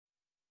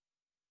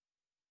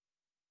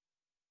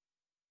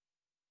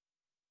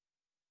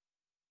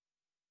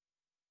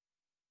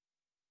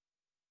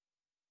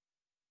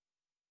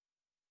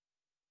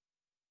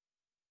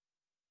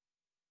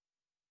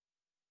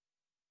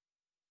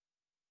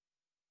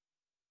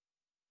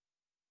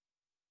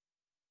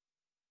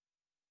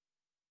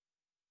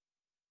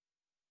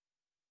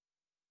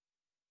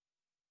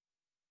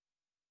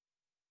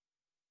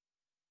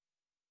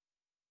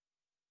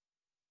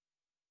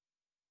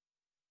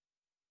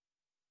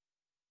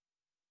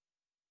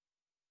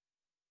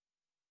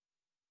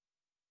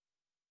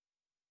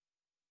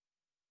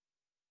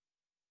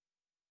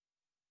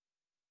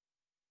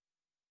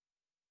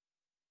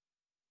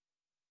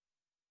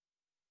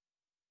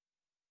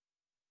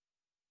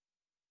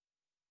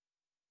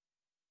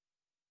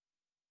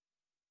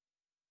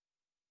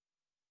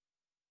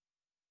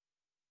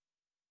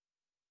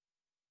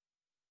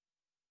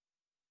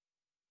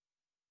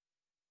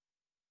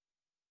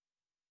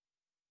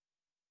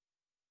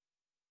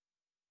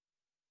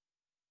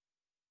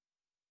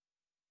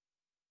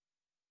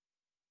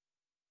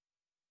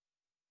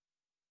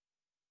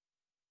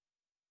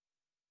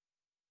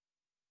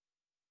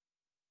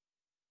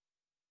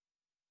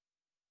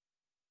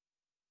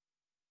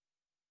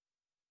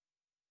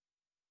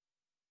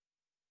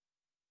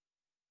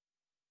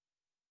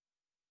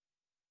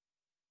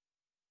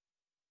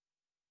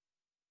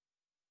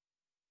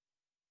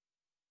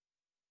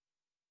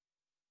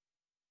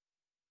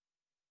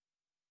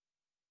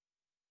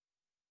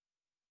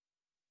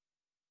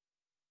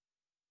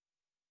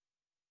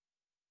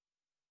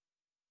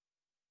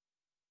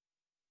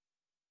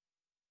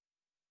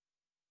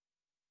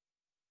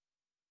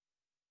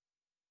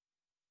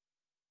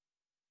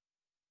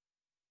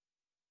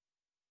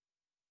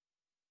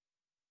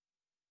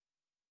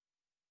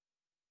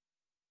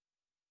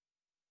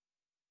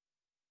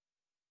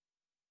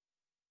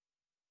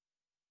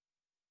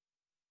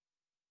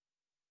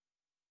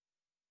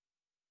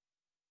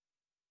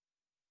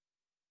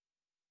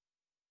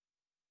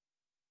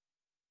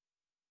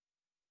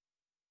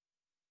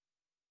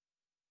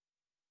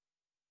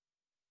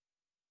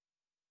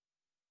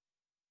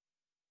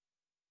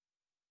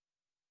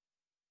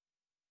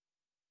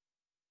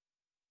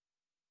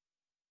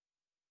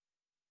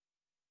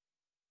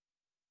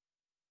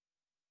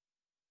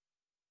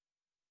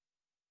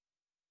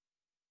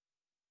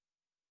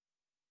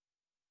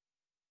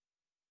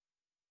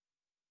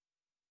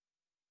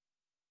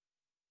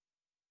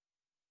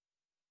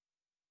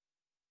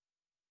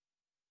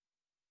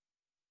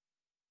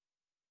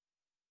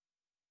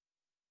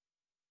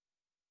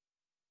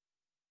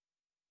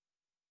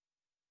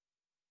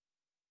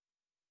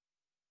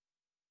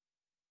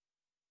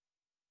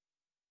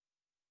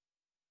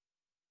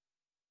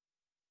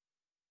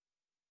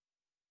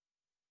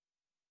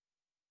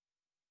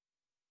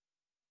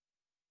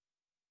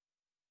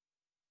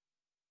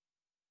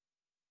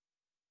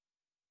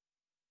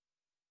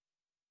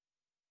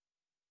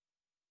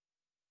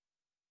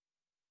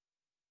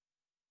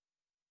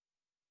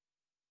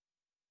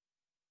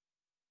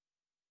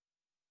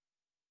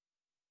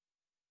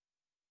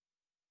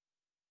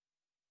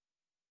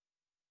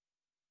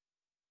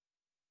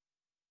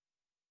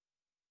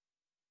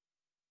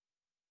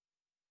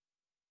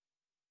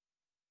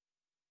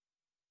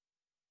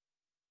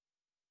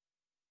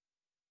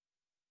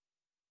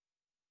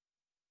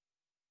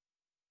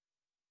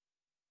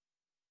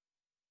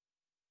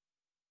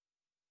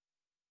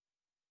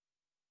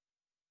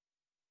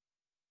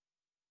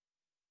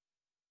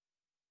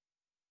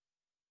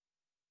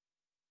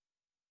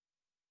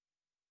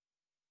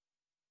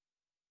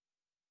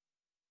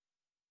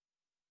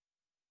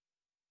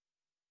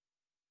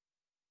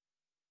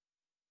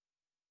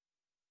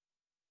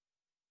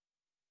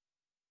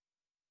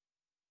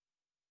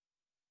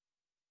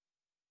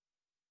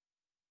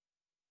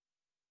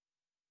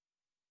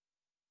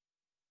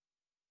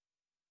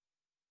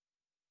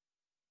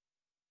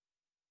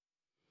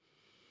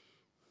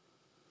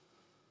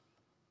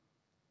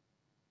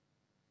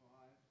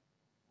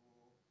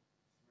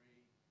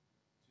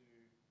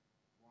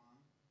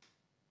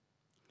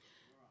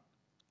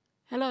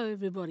Hello,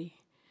 everybody.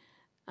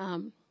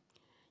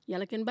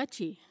 Yalakan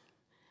Bachi.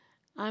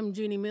 I'm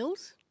Junie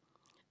Mills,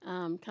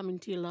 coming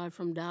to you live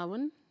from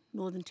Darwin,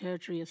 Northern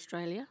Territory,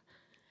 Australia.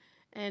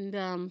 And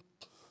I'm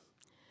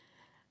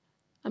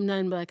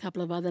known by a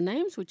couple of other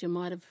names, which you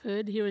might have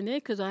heard here and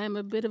there, because I am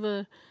a bit of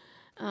a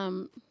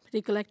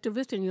political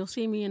activist, and you'll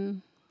see me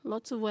in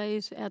lots of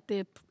ways out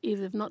there,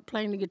 either not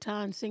playing the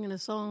guitar and singing a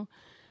song,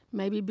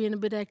 maybe being a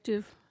bit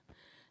active.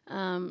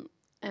 And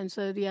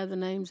so the other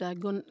names are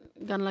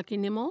Gunlucky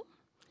Nimo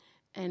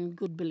and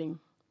Good Billing,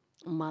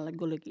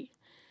 Malagulagi.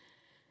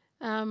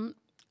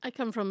 I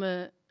come from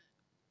a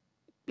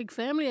big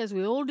family, as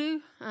we all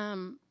do.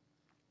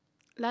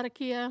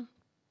 Larakia,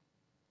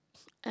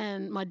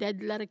 and my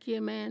dad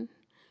Larakia man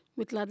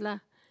with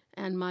Ladla,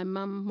 and my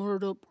mum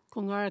Murudup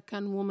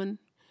Kongarakan woman,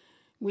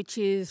 which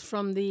is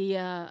from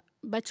the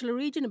Bachelor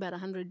region, about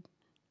 100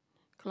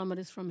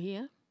 kilometres from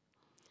here.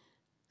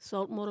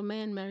 Saltwater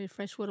man married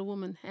freshwater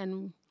woman,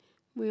 and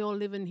we all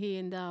live in here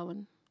in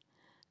Darwin,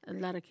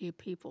 Larakia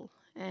people.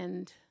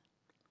 And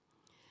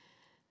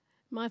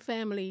my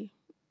family,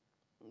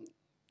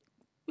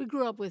 we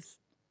grew up with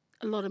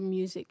a lot of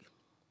music.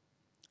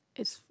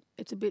 It's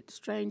a bit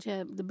strange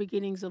how the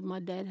beginnings of my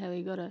dad, how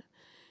he got a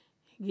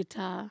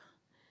guitar,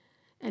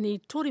 and he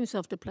taught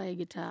himself to play a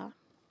guitar.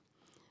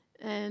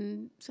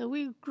 And so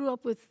we grew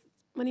up with,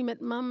 when he met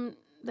Mum,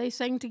 they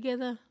sang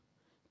together,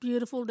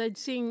 beautiful. They'd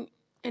sing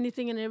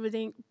anything and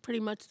everything, pretty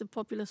much the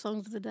popular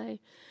songs of the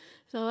day.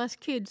 So us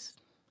kids,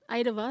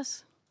 8 of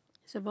us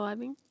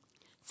surviving,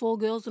 4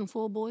 girls and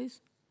 4 boys,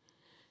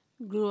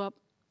 grew up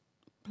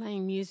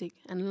playing music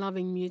and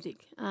loving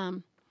music.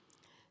 And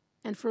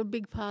for a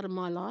big part of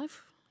my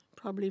life,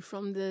 probably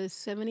from the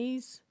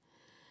 70s,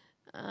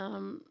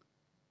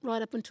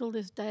 right up until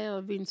this day,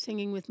 I've been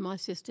singing with my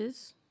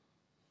sisters,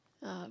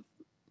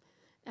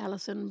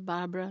 Alison,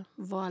 Barbara,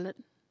 Violet,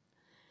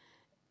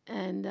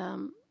 and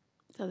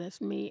so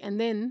that's me. And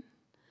then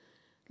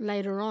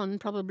later on,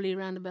 probably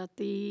around about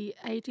the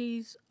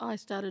 80s, I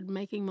started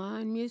making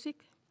my own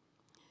music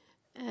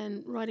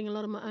and writing a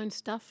lot of my own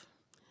stuff.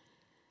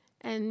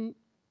 And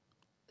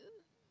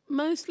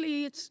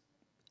mostly it's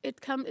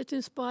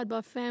inspired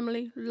by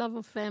family, love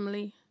of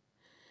family,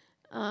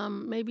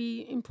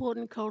 maybe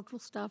important cultural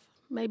stuff,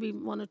 maybe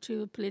 1 or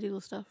 2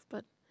 political stuff,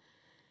 but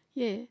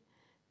yeah.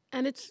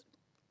 And it's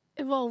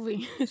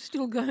evolving. It's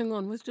still going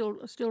on. We're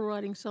still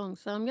writing songs.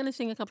 So I'm going to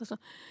sing a couple of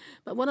songs.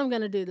 But what I'm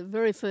going to do, the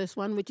very first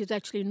one, which is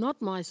actually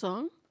not my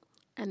song,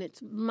 and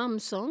it's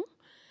Mum's song,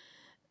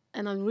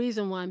 and the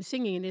reason why I'm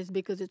singing it is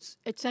because it's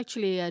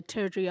actually a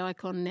territory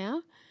icon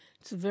now.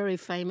 It's very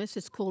famous.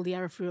 It's called the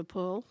Arafura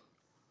Pearl,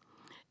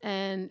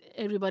 and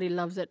everybody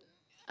loves it.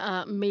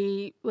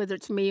 Me, whether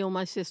it's me or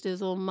my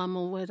sisters or Mum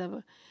or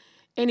whatever,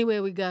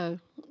 anywhere we go,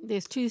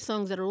 there's 2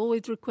 songs that are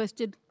always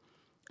requested.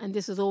 And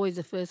this is always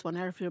the first one,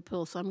 Arafura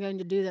Pearl. So I'm going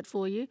to do that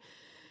for you.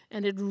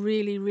 And it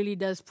really, really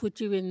does put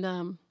you in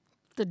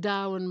the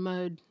Darwin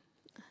mode.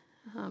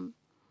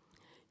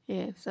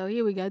 Yeah, so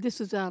here we go. This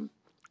is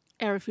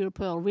Arafura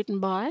Pearl, written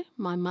by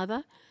my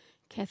mother,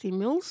 Kathy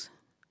Mills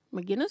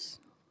McGuinness.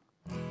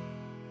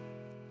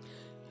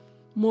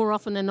 More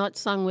often than not,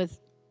 sung with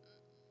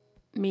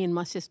me and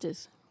my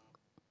sisters.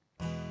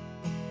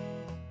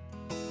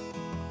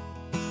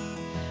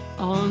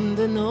 On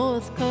the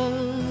north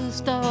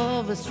coast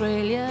of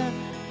Australia,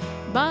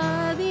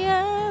 by the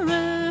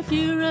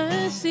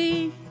Arafura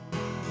Sea,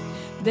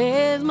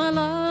 there's my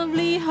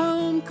lovely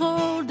home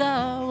called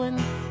Darwin,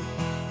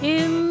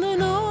 in the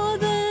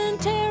Northern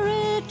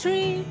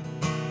Territory.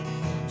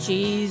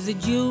 She's the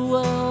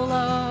jewel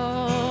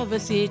of a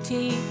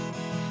city,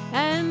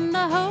 and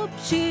I hope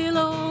she'll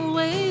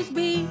always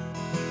be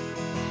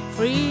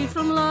free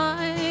from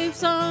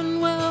life's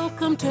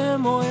unwelcome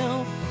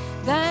turmoil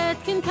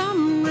that can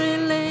come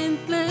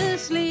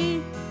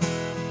relentlessly.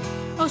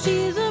 Oh,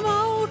 she's a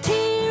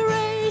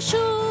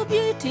multiracial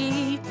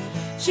beauty.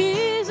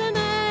 She's an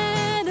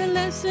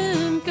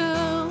adolescent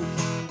girl.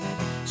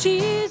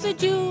 She's a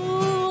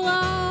jewel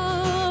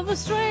of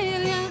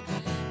Australia.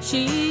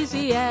 She's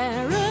the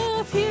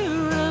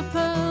Arafura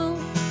Pearl.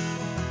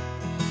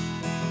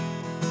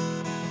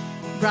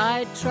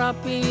 Bright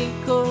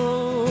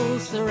tropical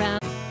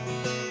surround,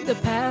 the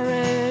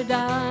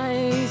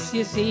paradise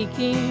you're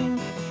seeking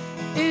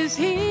is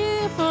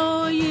here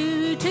for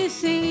you to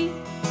see.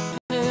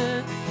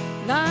 Her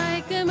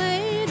like a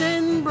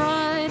maiden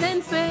bright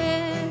and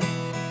fair,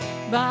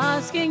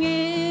 basking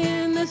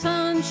in the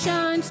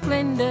sunshine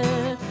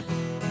splendor,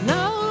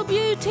 no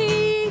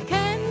beauty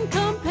can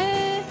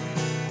compare.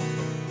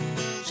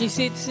 She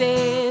sits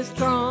there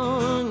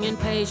strong and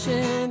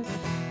patient,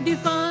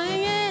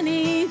 defying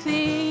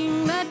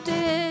anything that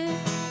dare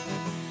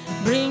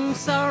bring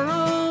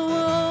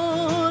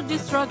sorrow or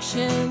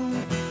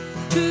destruction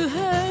to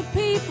her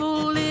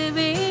people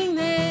living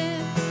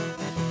there.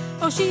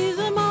 Oh, she's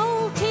a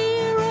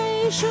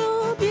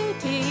multiracial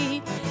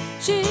beauty.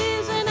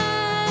 She's an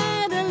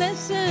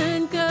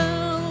adolescent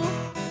girl.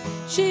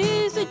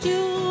 She's a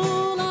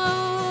jewel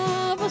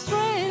of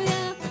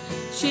Australia.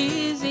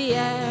 She's the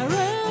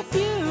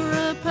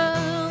Arafura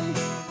Pearl.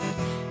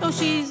 Oh,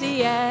 she's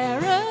the heir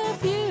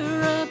of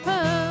your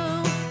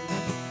pearl,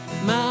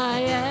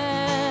 my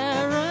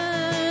heir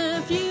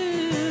of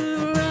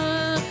your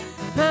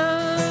pearl.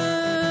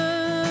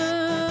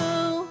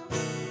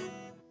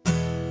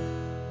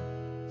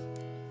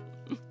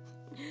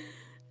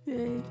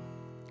 Yeah.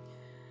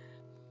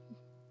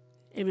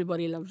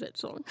 Everybody loves that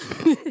song.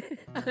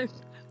 I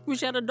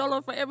wish I had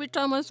 $1 for every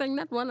time I sang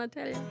that one, I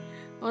tell you,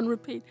 on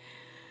repeat.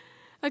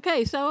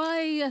 Okay, so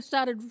I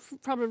started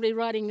probably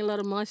writing a lot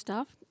of my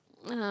stuff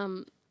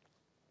around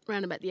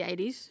about the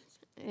 80s,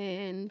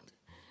 and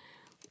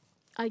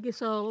I guess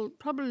I'll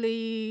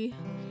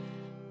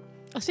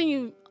sing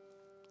you,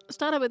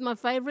 start out with my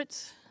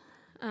favourites,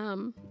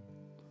 and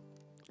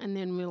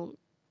then we'll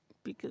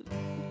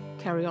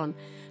carry on.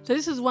 So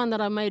this is one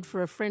that I made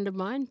for a friend of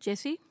mine,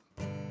 Jessie.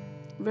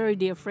 Very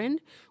dear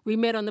friend. We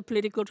met on the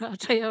political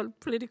trail,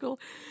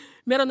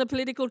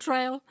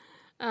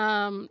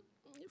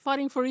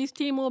 fighting for East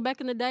Timor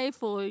back in the day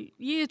for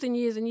years and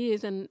years and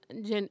years. And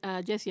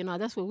Jessie and I,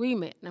 that's where we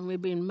met, and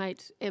we've been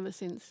mates ever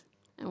since,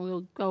 and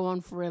we'll go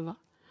on forever.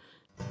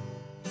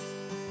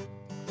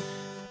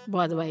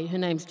 By the way, her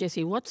name's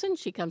Jessie Watson.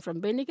 She comes from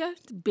Bendigo,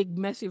 big,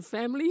 massive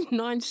family,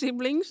 9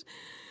 siblings.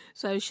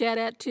 So shout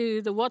out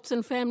to the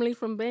Watson family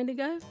from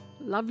Bendigo.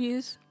 Love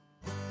yous.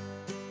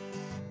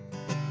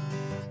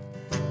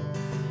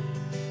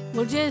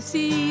 Well,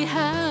 Jessie,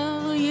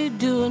 how you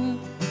doing?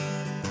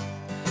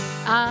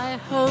 I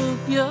hope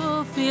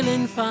you're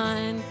feeling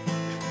fine.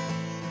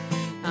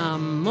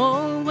 I'm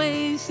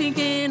always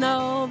thinking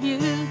of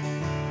you,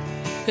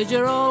 'cause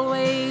you're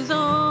always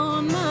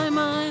on my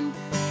mind.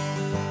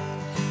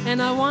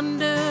 And I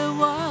wonder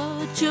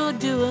what you're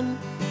doing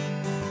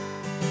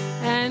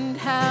and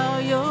how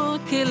you're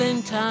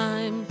killing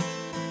time.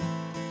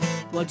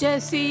 Well,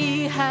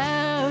 Jessie,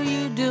 how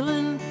you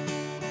doing?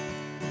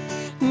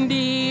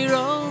 Dear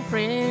old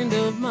friend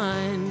of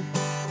mine.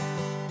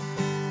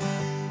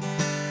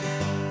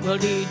 Well,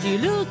 did you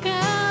look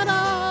out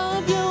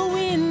of your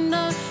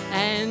window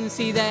and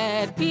see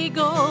that big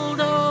old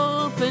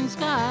open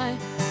sky?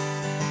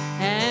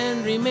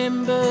 And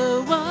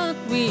remember what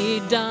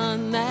we'd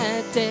done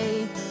that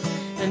day?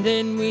 And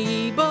then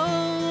we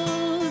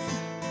both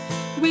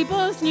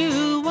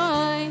knew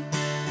why.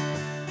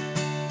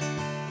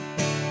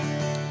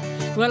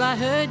 Well, I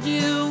heard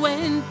you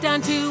went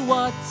down to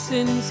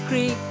Watson's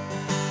Creek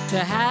to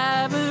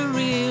have a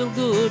real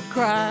good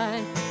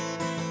cry.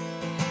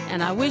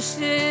 And I wish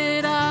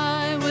that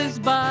I was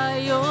by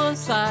your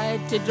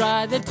side to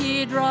dry the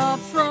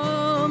teardrops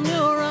from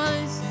your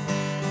eyes.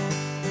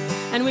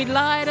 And we'd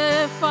light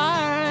a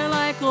fire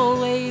like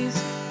always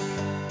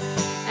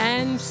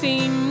and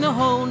sing the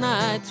whole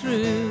night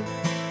through.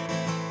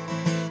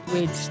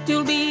 We'd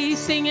still be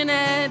singing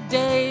at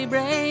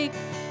daybreak,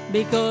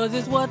 because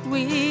it's what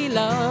we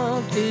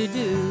love to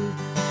do.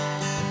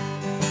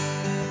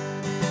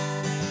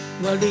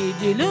 Well, did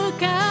you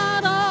look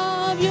out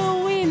of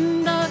your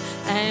window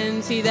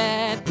and see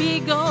that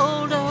big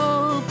old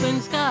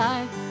open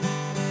sky?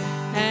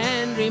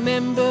 And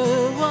remember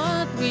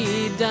what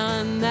we'd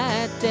done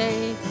that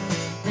day?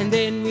 And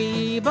then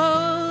we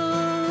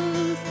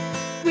both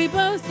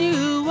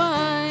knew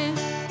why.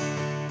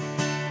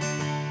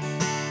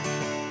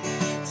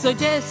 So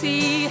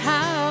Jessie,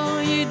 how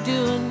you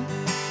doing?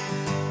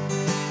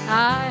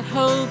 I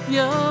hope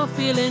you're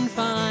feeling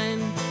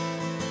fine.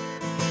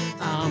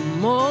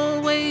 I'm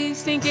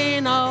always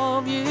thinking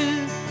of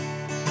you,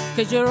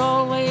 'cause you're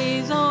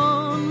always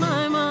on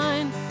my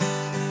mind.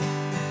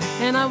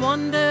 And I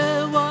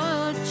wonder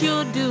what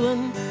you're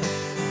doing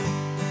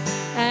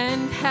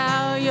and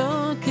how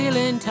you're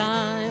killing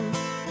time.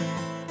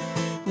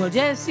 Well,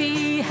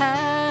 Jessie,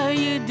 how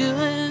you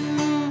doing?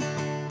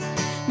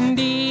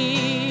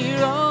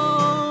 Dear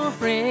old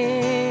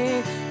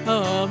friend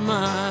of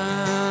mine.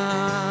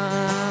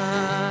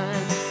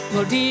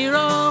 Well, dear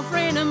old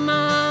friend of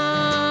mine,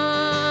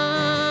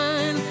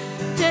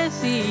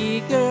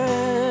 Jessie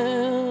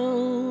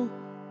girl.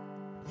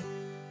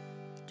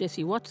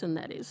 Jessie Watson,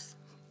 that is.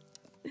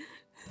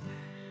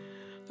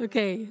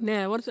 Okay,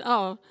 now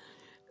so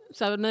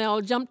now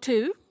I'll jump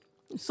to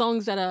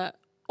songs that are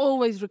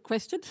always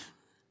requested.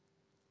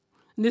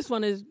 And this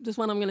one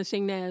I'm going to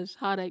sing now is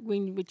Heartache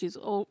Wind, which is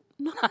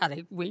not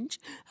Heartache Winch,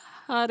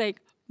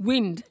 Heartache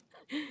Wind.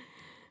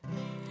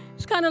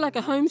 It's kind of like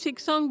a homesick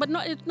song, but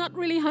it's not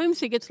really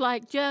homesick. It's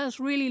like just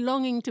really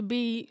longing to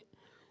be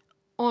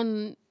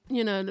on,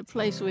 the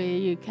place where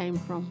you came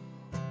from.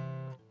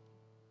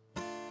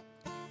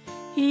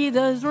 Hear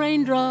those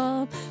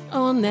raindrops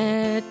on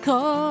that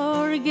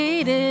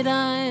corrugated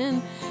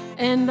iron,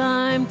 and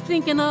I'm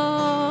thinking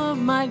of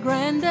my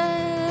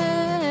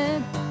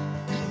granddad.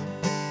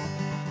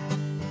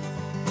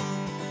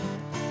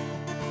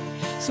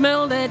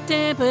 Smell that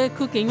damper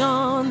cooking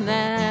on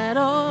that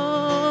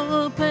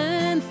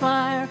open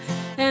fire,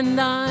 and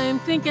I'm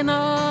thinking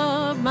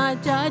of my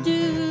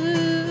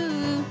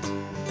Jaju.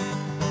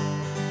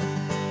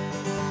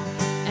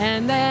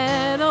 And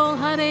that old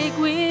heartache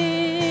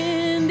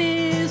wind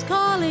is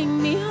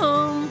calling me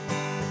home.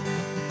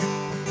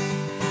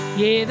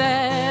 Yeah,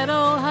 that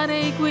old heartache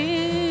heartache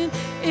wind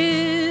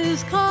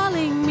is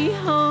calling me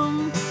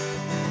home,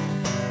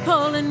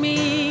 calling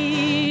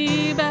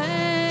me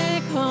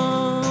back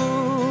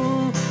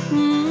home,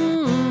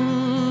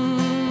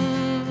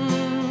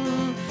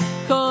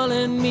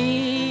 calling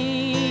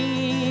me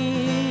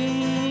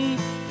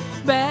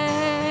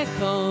back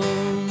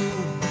home.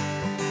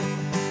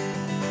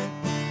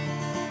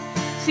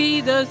 See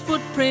those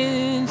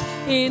footprints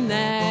in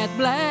that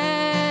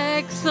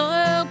black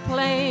soil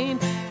plain,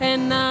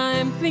 and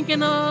I'm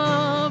thinking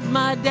of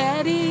my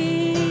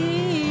daddy.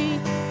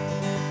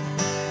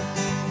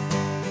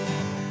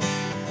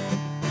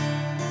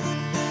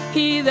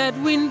 Hear that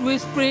wind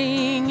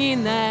whispering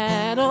in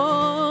that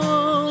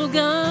old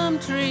gum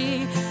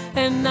tree,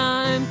 and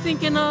I'm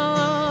thinking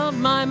of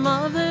my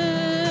mother.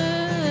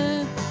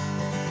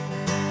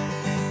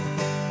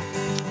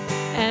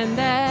 And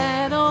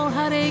that old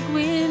heartache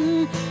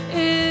wind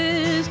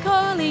is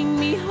calling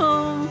me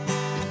home.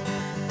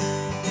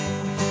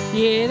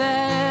 Yeah,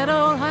 that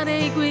old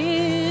heartache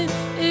wind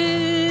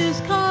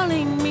is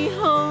calling me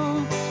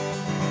home,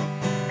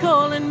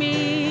 calling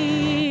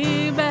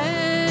me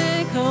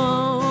back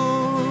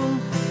home,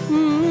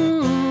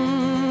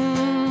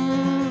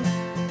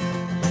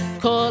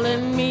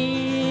 calling me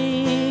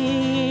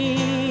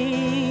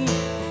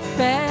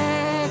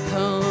back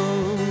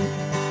home.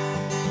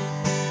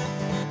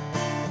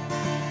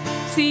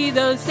 See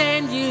those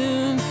sand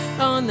dunes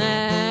on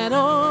that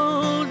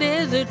old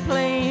desert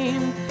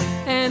plain,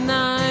 and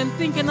I'm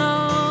thinking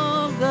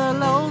of the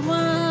old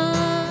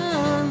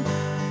one.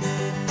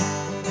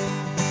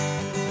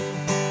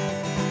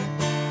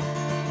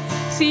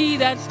 See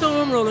that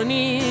storm rolling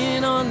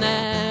in on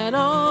that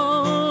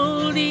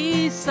old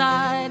east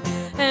side,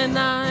 and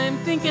I'm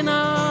thinking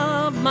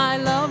of my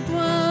loved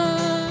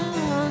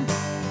one.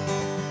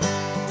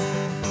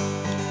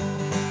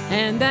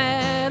 And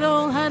that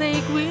old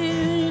heartache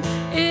wind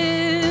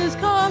is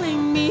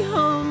calling me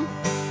home.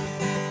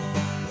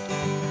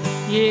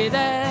 Yeah,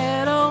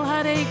 that old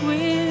heartache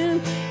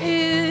wind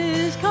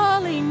is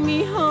calling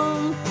me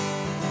home,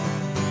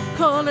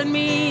 calling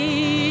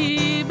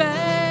me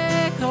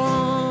back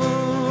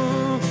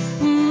home,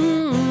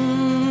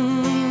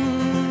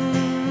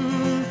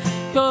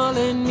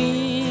 calling me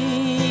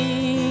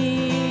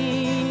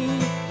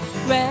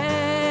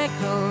back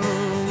home,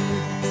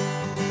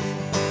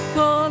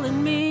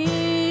 calling me.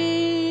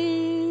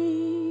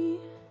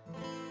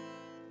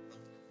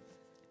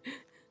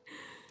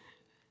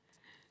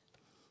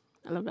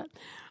 I love that.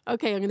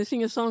 Okay, I'm going to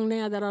sing a song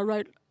now that I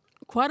wrote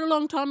quite a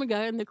long time ago,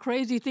 and the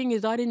crazy thing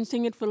is I didn't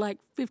sing it for like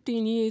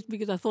 15 years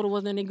because I thought it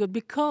wasn't any good,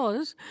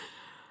 because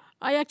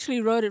I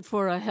actually wrote it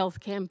for a health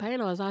campaign.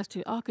 I was asked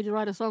to, could you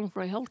write a song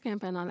for a health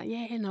campaign? I'm like,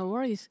 yeah, no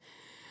worries.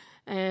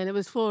 And it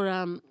was for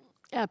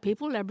our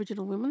people,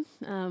 Aboriginal women.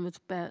 It's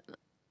about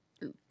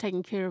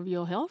taking care of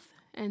your health.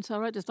 And so I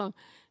wrote the song.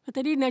 But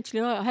they didn't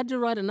actually know. I had to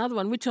write another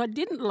one, which I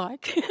didn't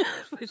like.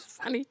 It's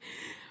funny.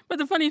 But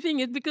the funny thing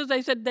is, because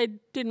they said they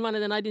didn't want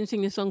it, and I didn't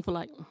sing this song for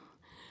like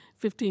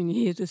 15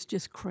 years. It's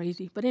just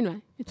crazy. But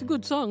anyway, it's a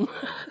good song.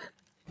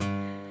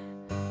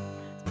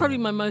 It's probably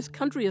my most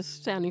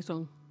countryest sounding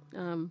song.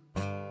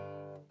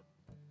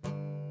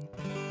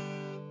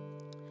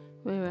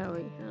 Where are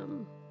we?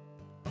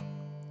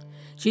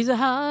 She's a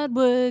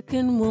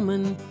hard-working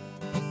woman,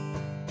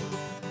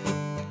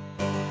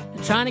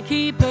 trying to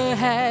keep her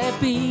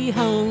happy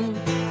home,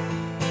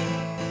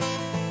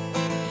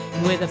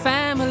 with a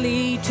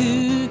family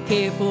to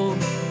care for.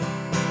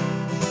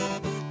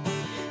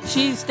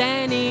 She's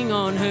standing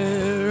on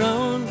her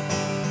own,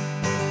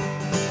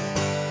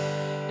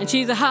 and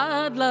she's a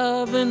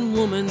hard-loving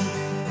woman,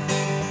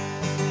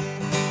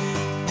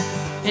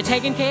 and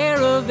taking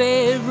care of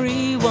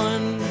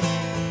everyone.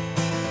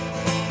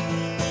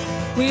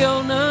 We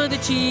all know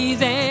that she's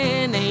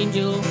an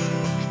angel.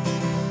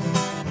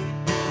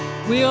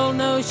 We all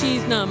know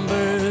she's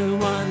number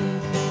one.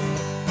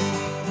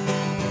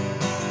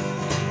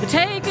 But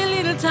take a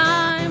little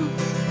time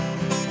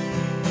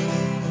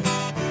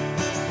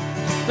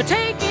for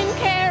taking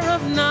care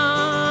of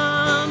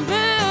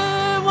number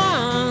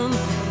one.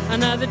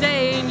 Another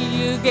day and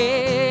you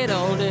get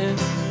older.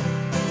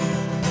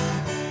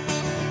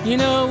 You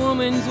know a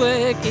woman's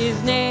work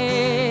is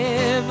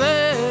never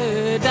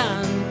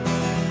done,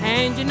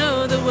 and you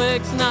know the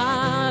work's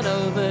not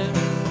over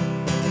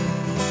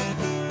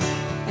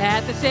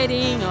at the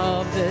setting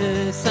of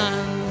the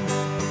sun.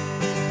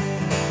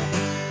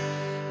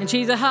 And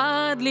she's a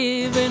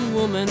hard-living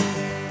woman,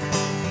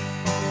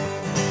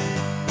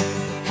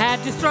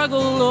 had to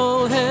struggle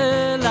all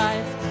her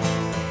life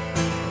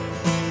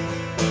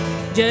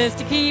just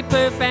to keep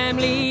her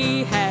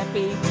family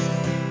happy.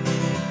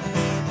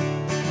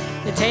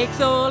 It takes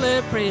all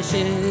her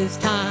precious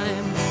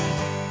time.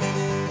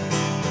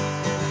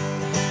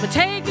 But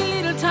take a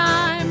little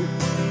time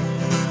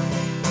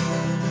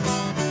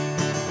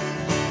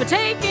for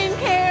taking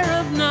care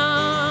of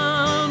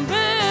number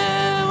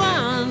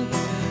one.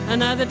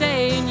 Another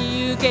day and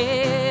you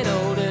get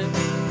older.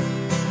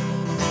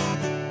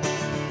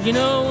 You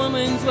know a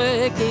woman's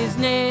work is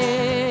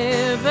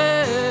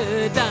never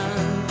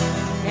done,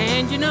 and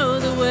And you know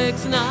the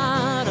work's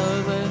not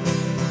over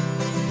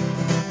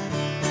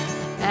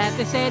at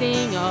the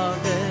setting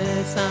of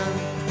the sun.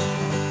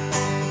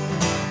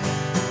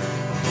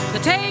 So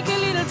take a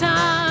little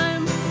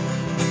time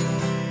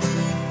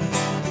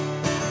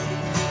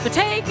for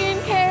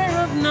taking care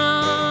of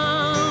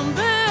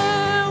number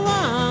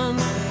one.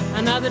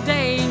 Another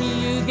day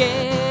you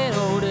get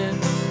older.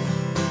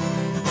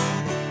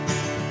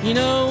 You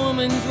know,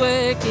 woman's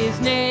work is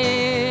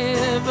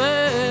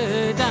never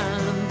done.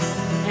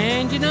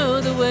 And you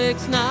know the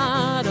work's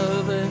not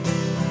over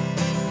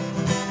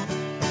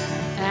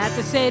at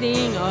the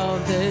setting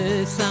of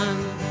the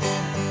sun.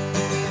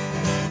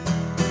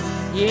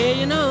 Yeah,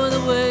 you know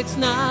the work's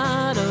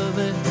not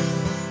over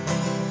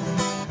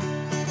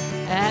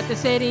at the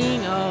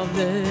setting of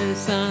the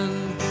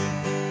sun.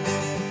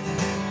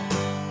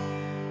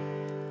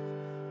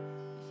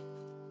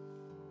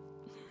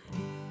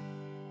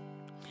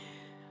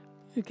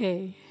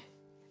 Okay,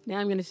 now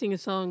I'm going to sing a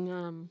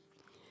song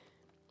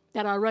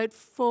that I wrote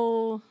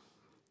for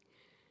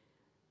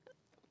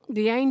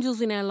the angels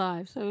in our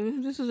lives. So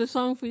this is a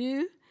song for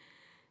you.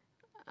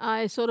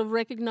 I sort of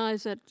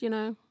recognize that, you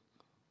know,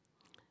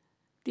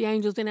 the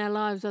angels in our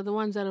lives are the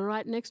ones that are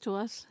right next to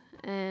us,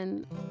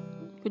 and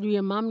could be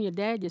your mum, your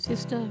dad, your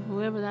sister,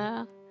 whoever they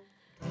are.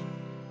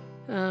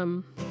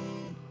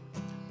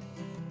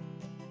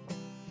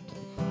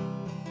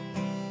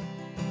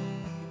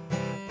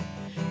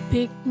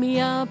 Picked me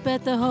up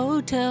at the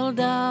Hotel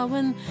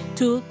Darwin,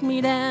 took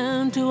me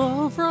down to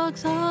Old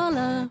Frogs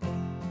Holler.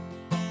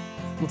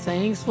 Well,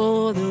 thanks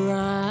for the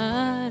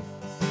ride.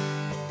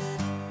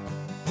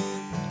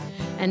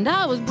 And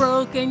I was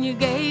broke and you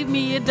gave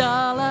me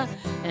 $1,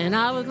 and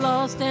I was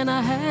lost and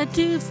I had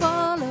to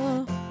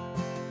follow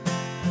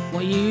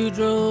while you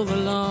drove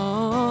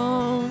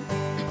along.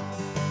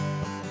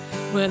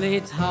 Well,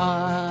 it's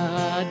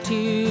hard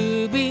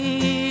to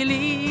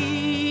believe,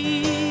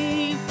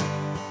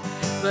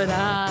 but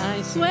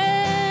I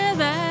swear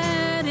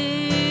that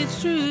it's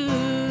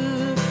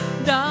true,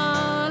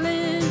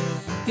 darling,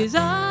 'cause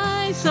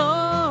I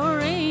saw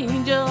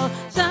angels,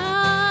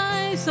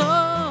 I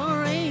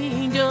saw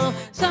angels,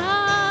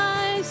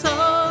 I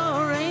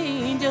saw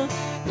angels,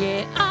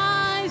 yeah,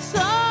 I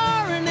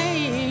saw an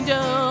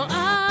angel,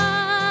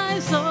 I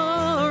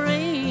saw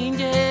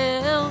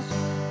angels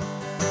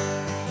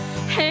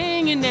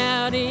hanging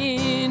out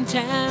in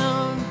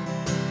town.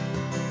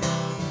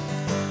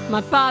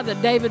 My father,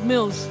 David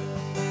Mills,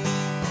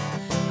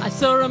 I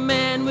saw a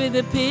man with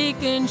a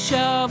pick and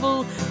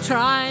shovel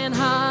trying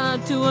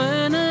hard to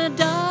earn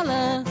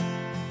 $1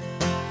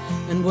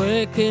 and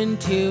working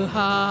too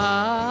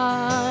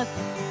hard.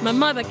 My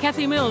mother,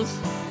 Kathy Mills,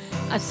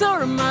 I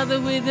saw a mother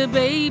with a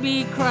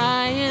baby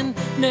crying,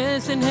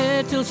 nursing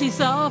her till she's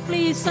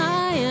softly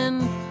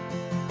sighing,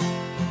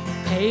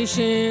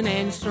 patient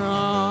and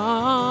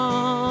strong.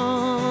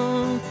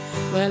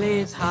 Well,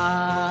 it's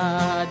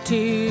hard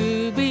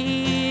to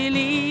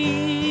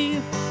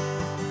believe,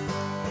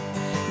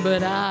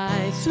 but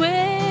I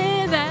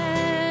swear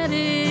that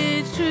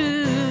it's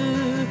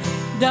true,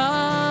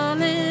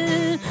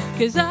 darling,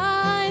 'cause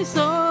I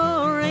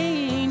saw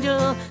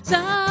angels,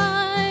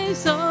 I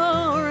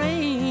saw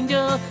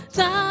angels,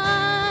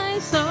 I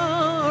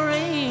saw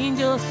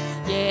angels,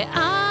 yeah,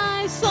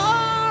 I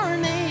saw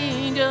an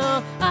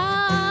angel,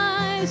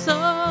 I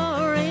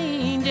saw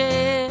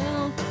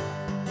angels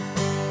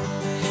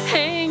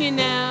hanging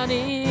out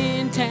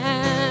in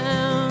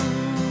town,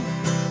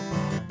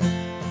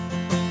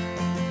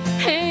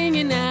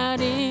 hanging out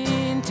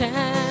in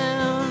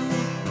town,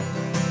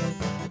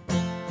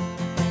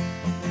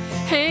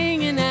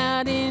 hanging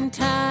out in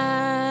town.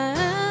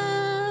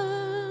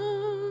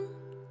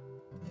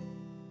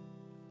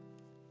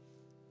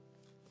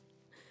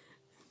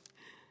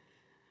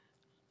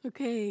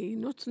 Okay,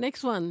 what's the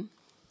next one?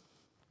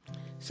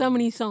 So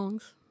many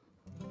songs,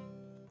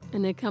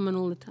 and they're coming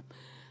all the time.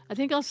 I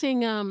think I'll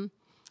sing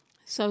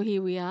So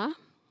Here We Are,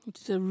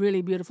 which is a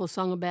really beautiful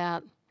song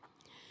about,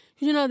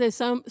 you know,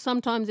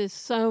 sometimes there's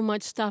so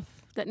much stuff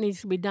that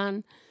needs to be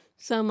done,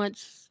 so much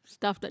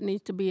stuff that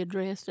needs to be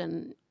addressed,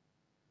 and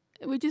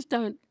we just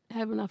don't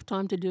have enough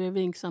time to do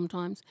everything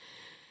sometimes.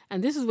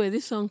 And this is where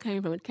this song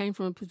came from. It came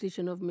from a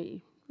position of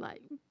me,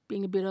 like,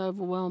 being a bit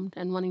overwhelmed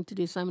and wanting to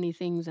do so many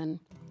things, and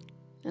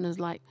it was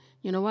like,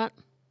 you know what?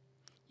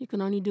 You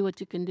can only do what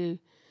you can do.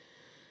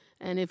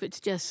 And if it's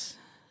just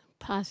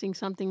passing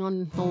something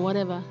on or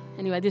whatever.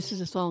 Anyway, this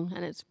is a song,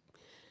 and it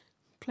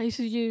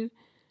places you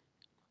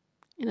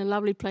in a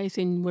lovely place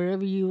in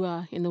wherever you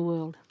are in the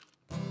world.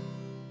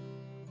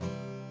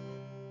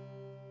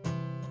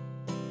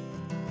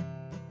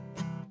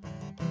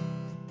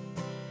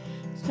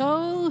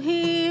 So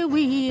here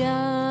we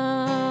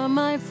are,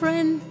 my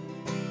friend,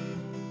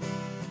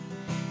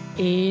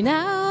 in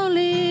our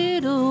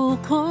little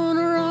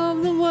corner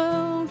of the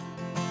world.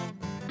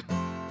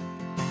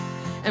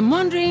 I'm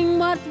wondering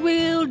what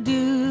we'll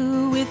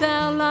do with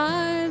our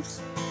lives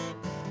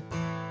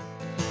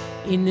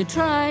in the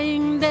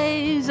trying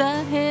days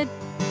ahead.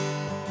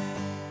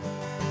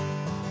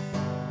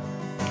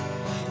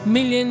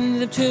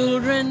 millions of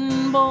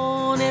children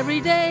born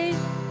every day.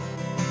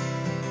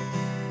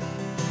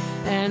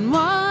 And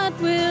what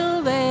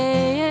will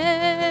they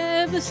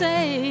ever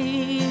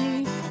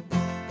say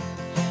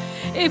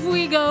if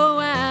we go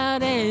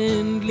out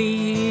and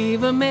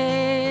leave a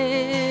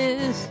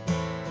mess?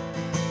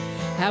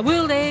 How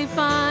will they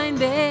find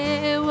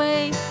their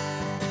way?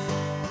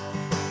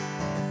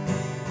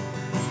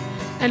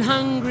 And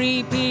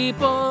hungry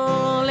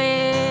people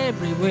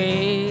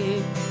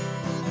everywhere,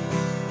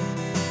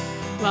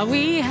 while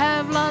we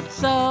have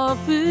lots of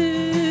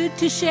food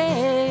to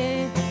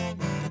share.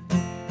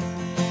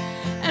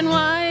 And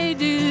why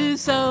do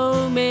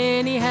so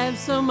many have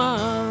so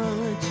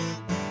much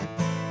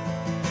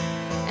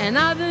and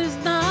others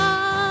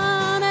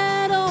none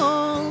at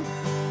all?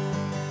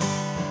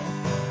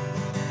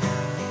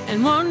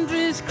 And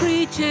wondrous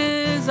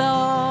creatures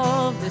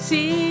of the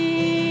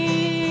sea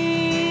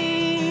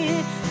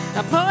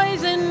are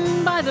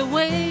poisoned by the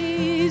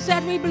ways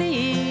that we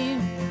bleed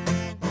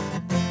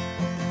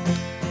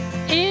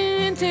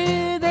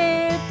into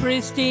their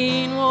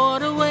pristine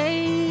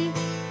waterway.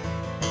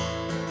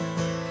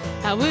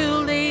 How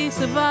will they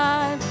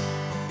survive?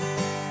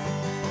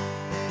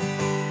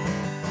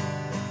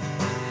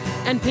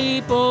 And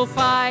people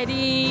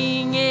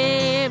fighting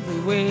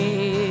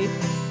everywhere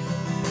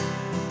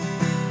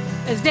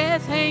as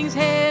death hangs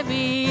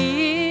heavy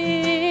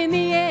in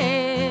the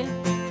air.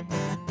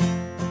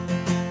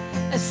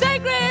 A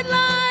sacred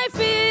life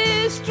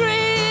is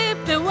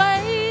stripped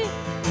away.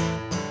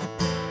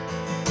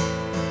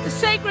 A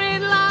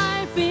sacred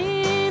life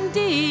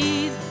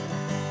indeed.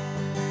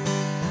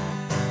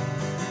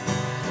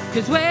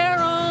 'Cause we're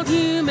all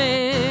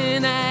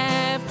human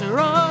after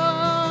all,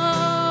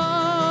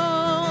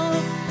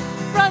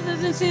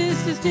 brothers and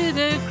sisters to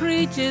the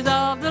creatures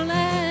of the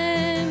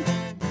land,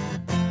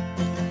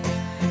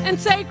 and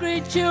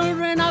sacred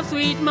children of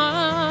sweet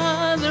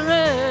Mother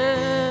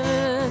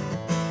Earth,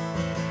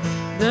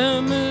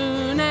 the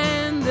moon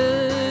and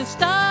the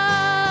stars.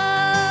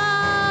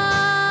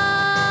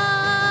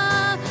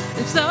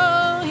 And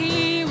so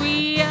here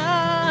we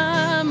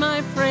are,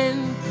 my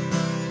friend,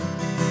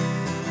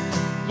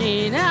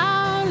 in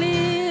our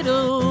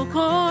little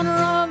corner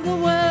of the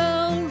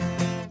world,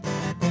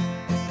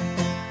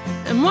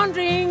 and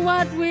wondering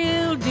what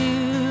we'll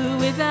do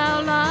with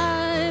our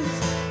lives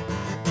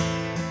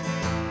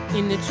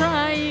in the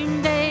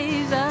trying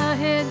days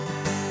ahead.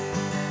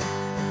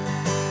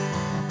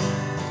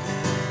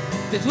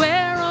 'Cause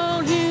we're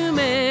all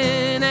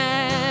human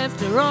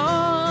after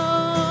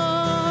all,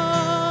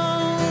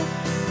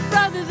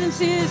 brothers and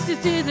sisters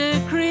to the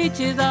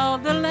creatures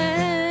of the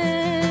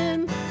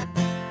land,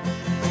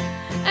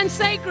 and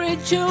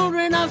sacred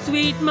children of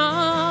sweet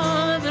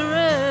Mother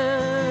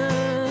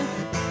Earth,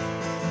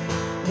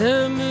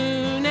 the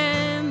moon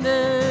and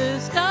the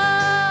stars.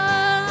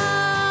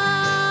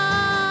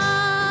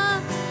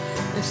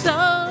 And so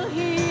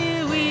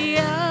here we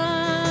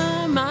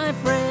are, my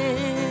friend.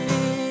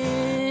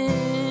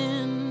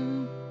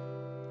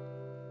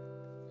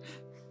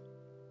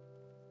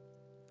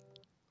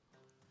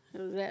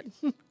 How's that?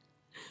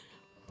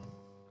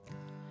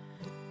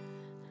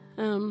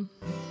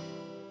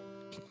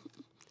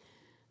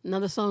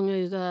 Another song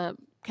is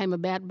came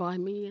about by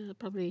me,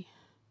 probably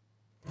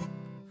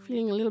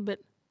feeling a little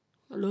bit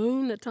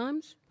alone at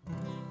times.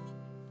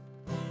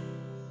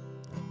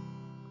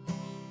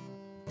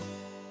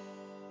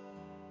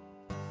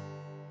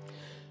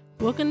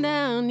 Walking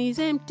down these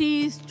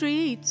empty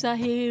streets, I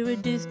hear a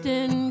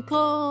distant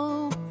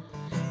call,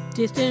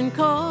 distant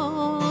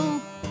call.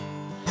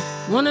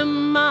 One of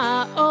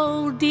my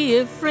old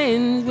dear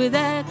friends with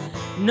that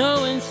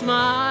knowing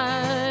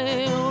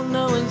smile,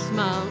 knowing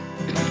smile.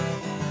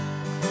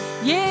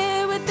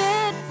 Yeah, with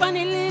that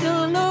funny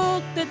little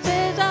look that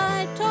says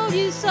I told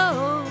you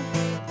so.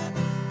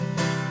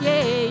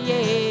 Yeah,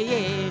 yeah,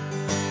 yeah.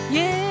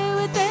 Yeah,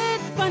 with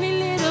that funny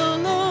little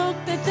look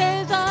that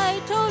says I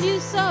told you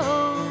so.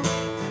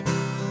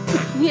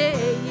 Yeah,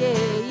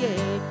 yeah,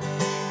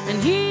 yeah.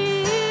 And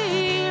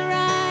here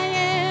I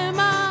am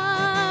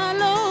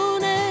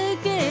alone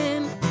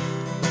again.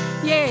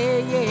 Yeah,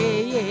 yeah,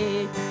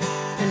 yeah.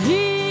 And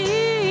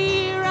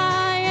here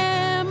I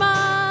am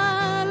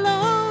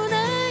alone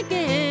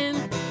again.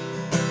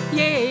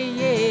 Yeah,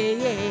 yeah,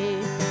 yeah.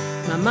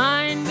 My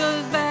mind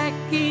goes back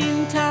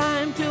in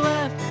time to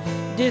a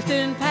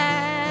distant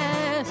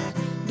past,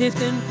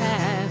 distant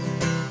past.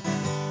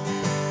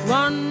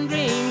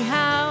 Wondering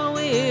how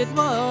it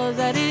was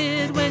that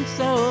it went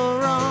so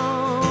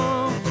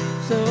wrong,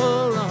 so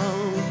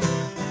wrong.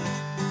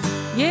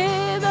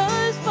 Yeah,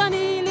 those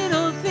funny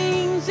little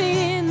things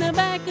in the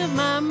back of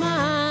my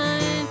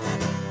mind,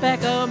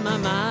 back of my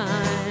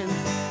mind.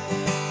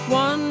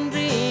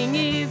 Wondering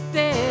if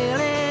they'll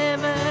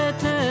ever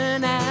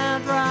turn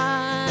out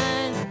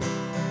right.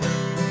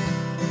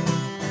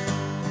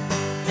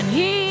 And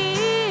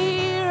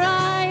here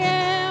I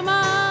am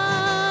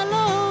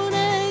alone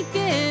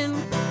again.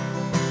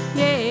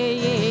 Yeah,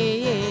 yeah,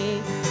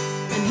 yeah.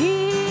 And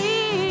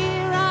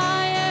here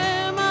I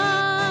am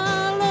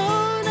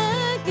alone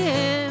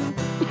again.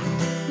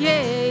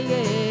 Yeah,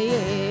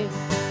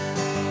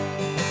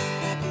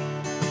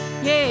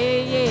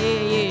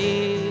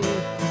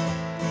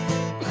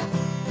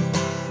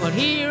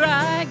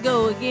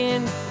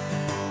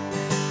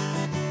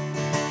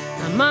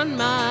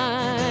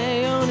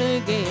 my own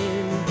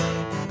again.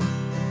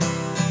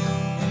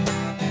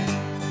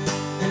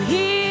 And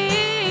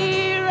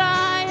here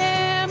I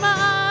am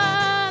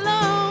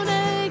alone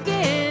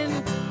again.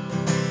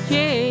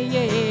 Yeah,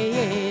 yeah,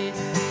 yeah.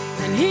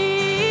 And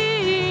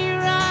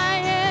here I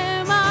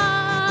am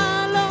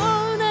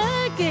alone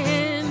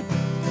again.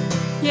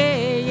 Yeah,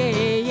 yeah,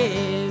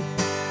 yeah.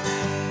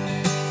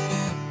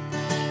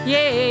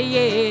 Yeah,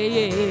 yeah,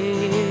 yeah.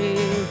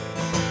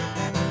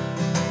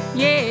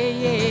 Yeah,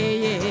 yeah,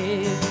 yeah.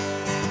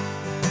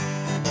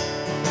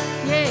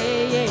 Yeah,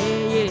 yeah,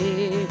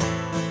 yeah.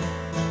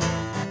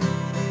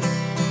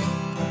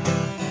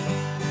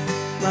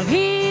 Well,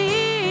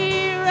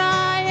 here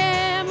I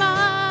am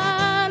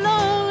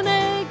alone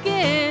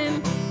again.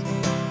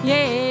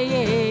 Yeah,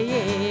 yeah,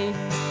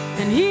 yeah.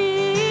 And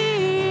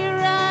here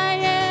I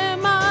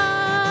am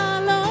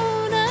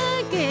alone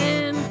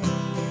again.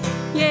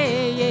 Yeah,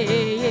 yeah,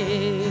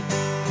 yeah.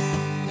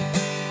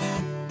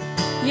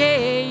 Yeah,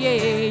 yeah,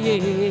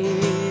 yeah.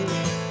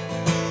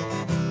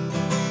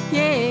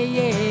 Yeah,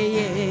 yeah,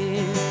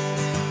 yeah.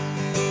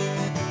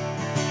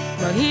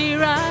 Well,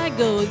 here I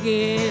go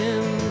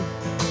again.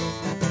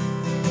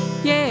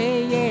 Yeah,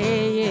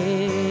 yeah, yeah.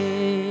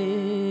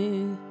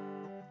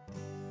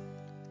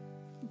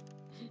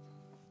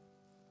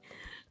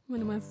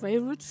 One of my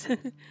favorites.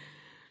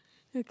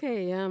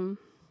 Okay,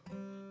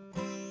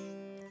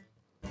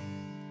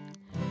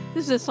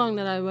 this is a song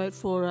that I wrote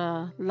for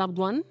a loved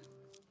one.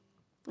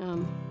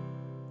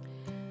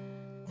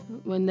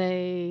 When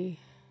they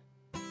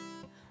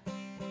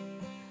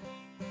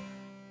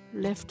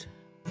left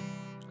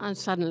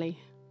suddenly.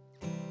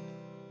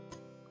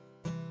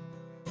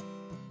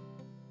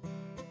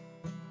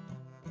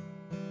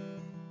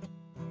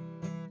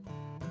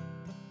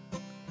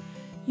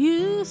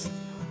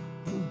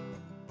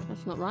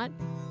 That's not right.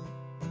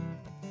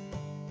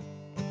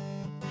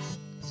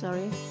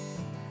 Sorry.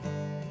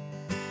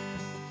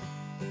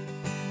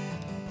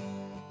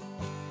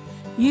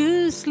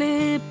 You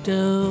slipped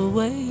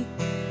away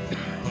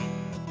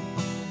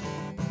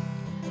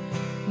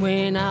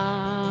when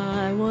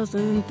I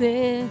wasn't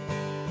there,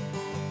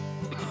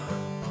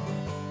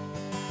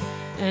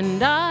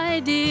 and I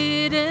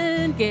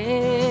didn't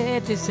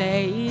get to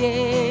say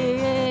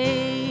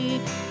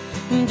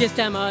just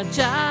how much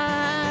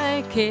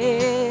I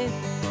care.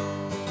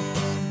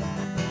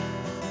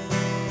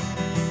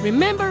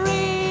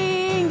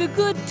 Remembering the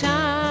good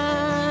time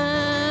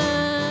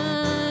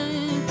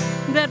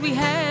that we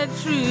had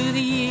through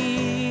the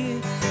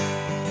years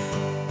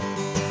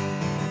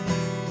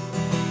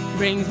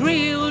brings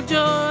real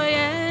joy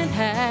and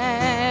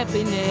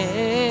happiness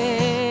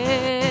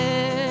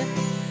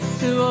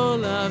to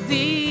all of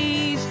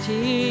these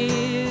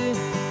tears.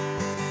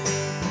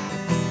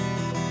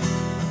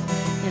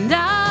 And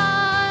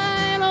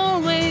I'll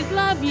always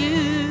love you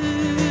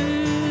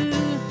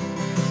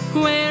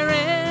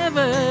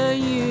wherever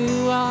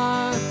you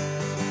are.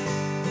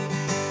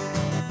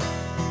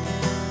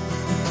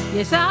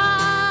 Yes,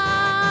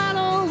 I'll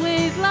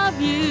always love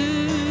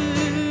you,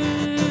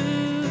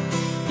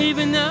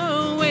 even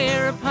though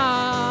we're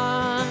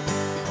apart.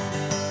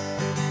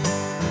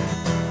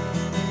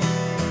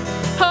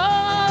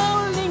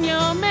 Holding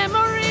your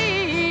memory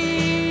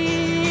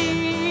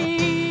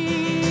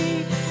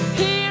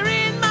here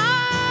in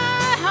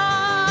my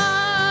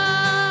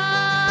heart.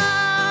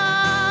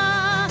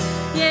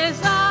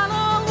 Yes, I'll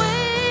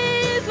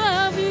always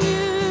love you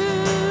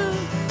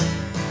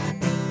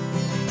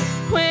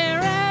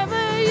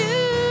wherever you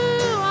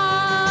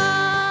are.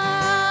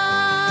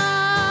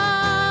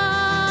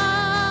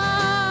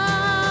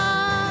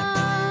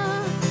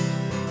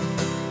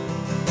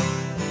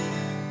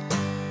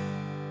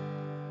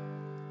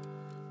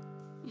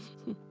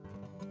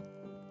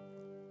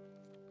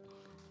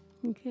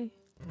 Okay.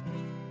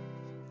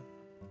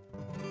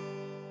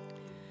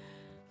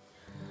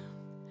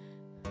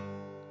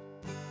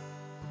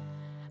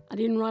 I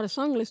didn't write a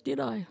song list, did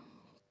I?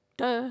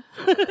 Duh.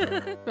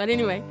 But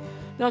anyway,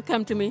 they'll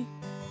come to me.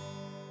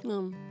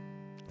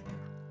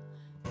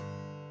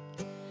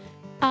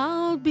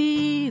 I'll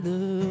be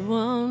the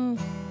one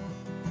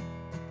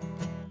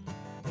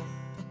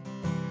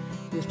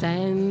who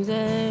stands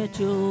at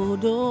your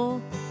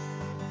door.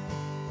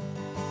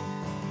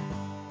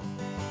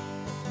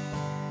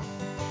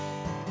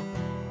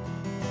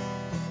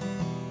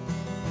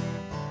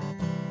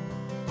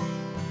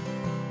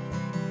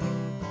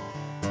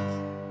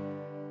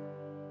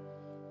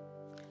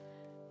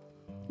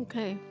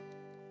 Okay.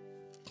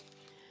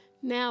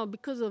 Now,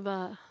 because of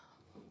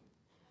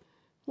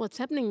what's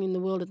happening in the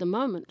world at the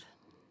moment,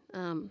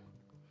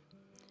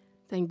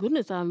 thank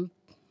goodness I'm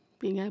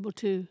being able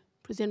to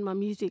present my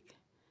music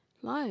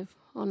live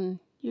on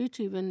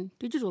YouTube and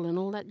digital and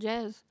all that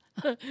jazz.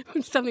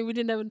 It's something we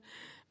didn't have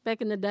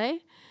back in the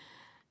day.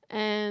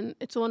 And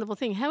it's a wonderful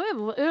thing.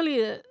 However,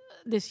 earlier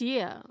this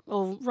year,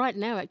 or right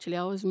now actually,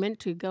 I was meant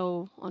to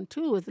go on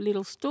tour with a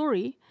little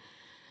story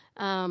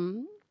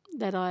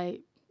that I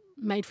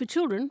made for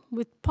children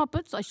with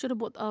puppets. I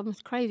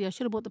was crazy. I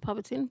should have brought the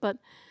puppets in, but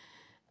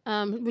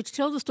which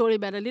tells a story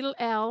about a little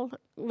owl,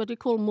 what we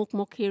call muk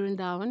muk here in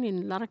Darwin,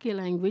 in Laraki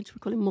language, we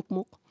call him muk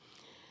muk,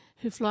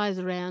 who flies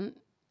around,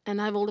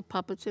 and I have all the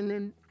puppets. And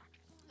then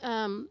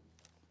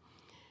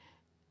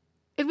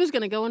it was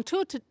going to go on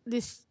tour to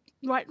this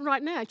right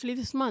now, actually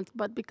this month,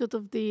 but because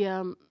of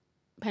the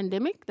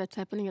pandemic that's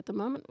happening at the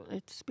moment,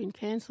 it's been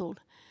cancelled.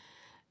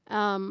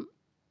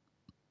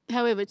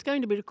 However, it's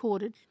going to be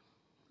recorded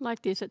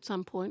like this at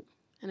some point,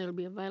 and it'll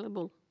be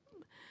available.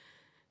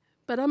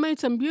 But I made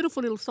some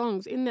beautiful little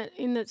songs in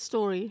that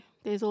story.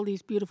 There's all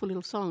these beautiful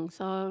little songs,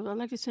 so I'd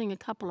like to sing a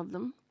couple of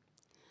them.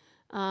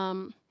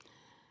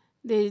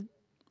 They're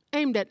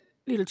aimed at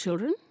little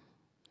children,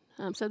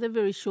 so they're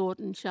very short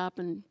and sharp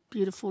and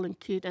beautiful and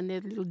cute, and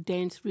they're little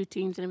dance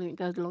routines and everything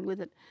that goes along with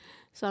it.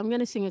 So I'm going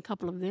to sing a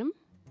couple of them.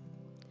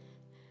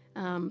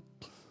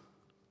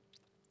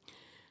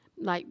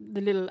 Like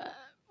the little...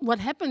 what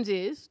happens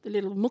is the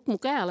little muk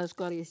muk owl has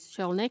got his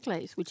shell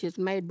necklace, which is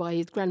made by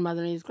his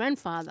grandmother and his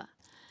grandfather.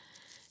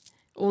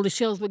 All the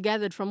shells were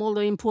gathered from all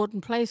the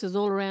important places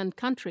all around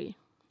country,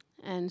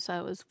 and so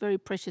it was very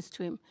precious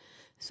to him.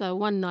 So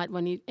one night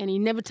he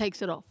never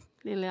takes it off.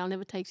 Little owl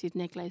never takes his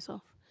necklace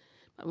off.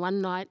 But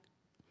one night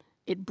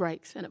it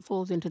breaks and it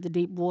falls into the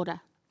deep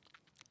water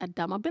at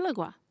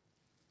Damabillagwa,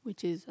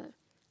 which is a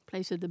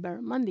place of the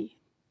Barramundi.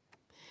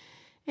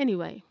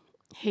 Anyway,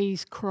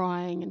 he's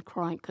crying and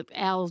crying because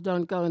owls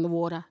don't go in the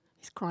water.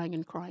 He's crying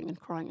and crying and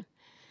crying.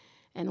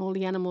 And all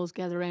the animals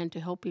gather around to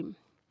help him.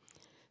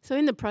 So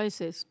in the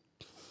process,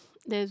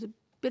 there's a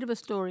bit of a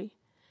story.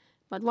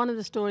 But one of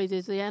the stories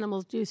is the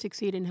animals do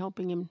succeed in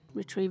helping him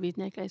retrieve his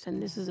necklace,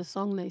 and this is a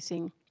song they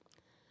sing.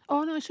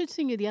 Oh, no, I should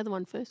sing you the other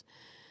one first.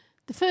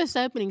 The first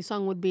opening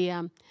song would be,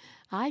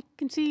 I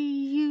can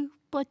see you,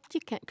 but you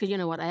can't. Because you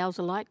know what owls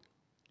are like.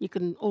 You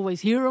can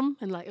always hear them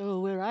and like, oh,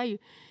 where are you?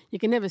 You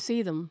can never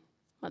see them.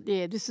 But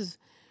yeah, this is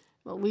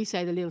what we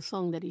say the little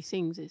song that he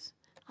sings is,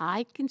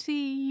 I can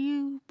see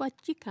you, but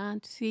you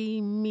can't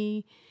see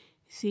me,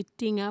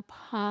 sitting up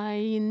high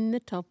in the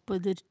top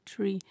of the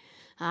tree.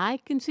 I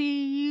can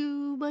see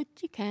you, but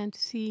you can't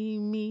see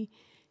me,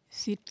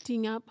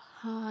 sitting up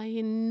high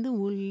in the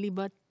woolly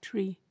butt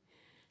tree.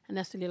 And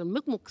that's the little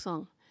muk muk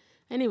song.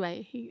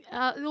 Anyway,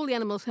 all the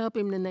animals help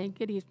him, and they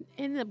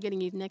ended up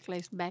getting his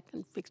necklace back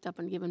and fixed up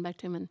and given back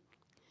to him. And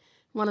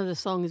one of the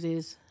songs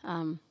is,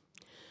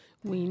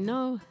 we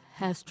know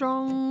how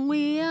strong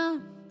we are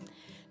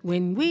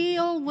when we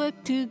all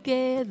work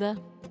together.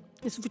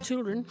 This is for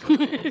children.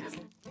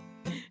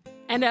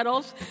 And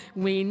adults,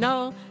 we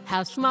know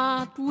how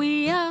smart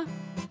we are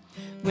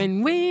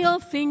when we all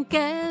think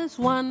as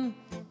one.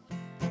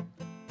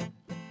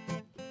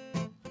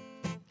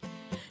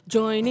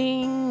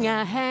 Joining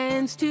our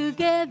hands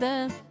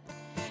together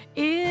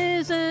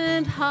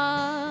isn't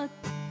hard.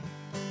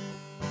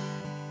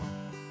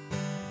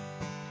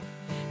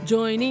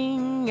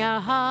 Joining our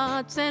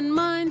hearts and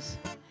minds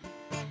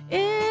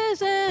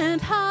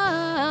isn't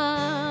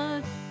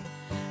hard.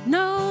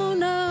 No,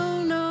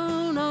 no,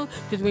 no, no,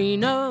 'cause we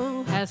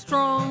know how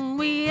strong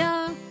we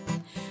are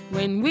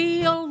when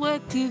we all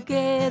work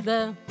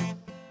together.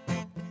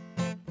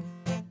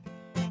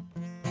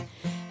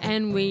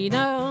 And we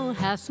know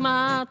how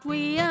smart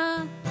we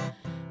are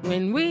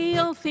when we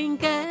all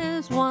think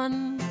as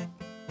one.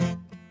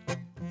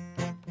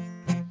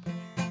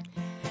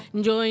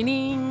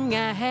 Joining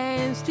our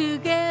hands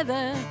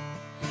together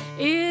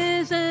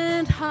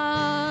isn't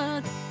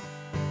hard.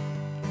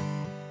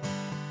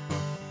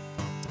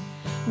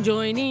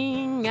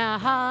 Joining our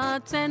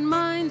hearts and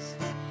minds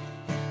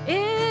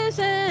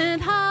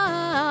isn't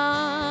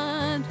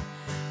hard.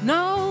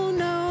 No,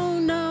 no,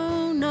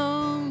 no,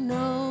 no,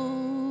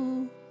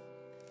 no.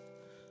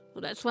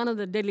 Well, that's one of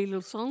the deadly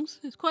little songs.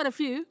 There's quite a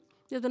few.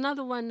 There's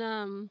another one,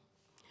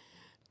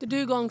 the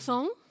dugong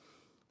song.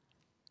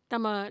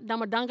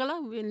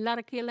 Damadangala, in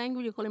Laraki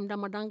language you call him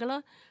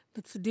Damadangala.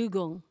 That's the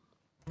dugong.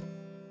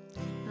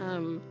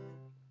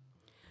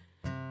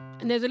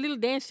 And there's a little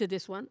dance to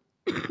this one.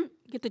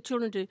 Get the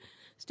children to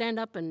stand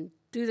up and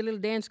do the little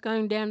dance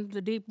going down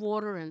the deep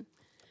water and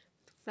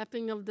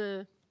flapping of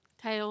the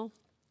tail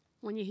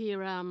when you hear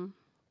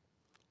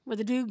where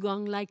the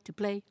dugong like to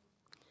play.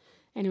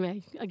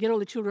 Anyway, I get all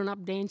the children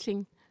up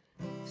dancing.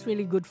 It's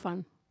really good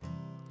fun.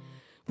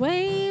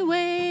 Way,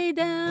 way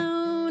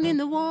down in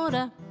the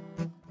water,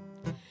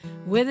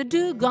 where the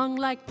dugong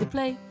like to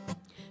play,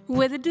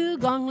 where the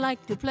dugong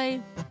like to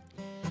play.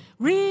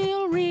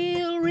 Real,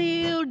 real,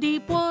 real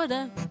deep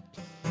water,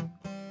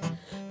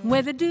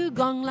 where the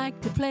dugong like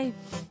to play,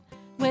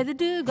 where the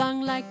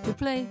dugong like to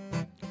play.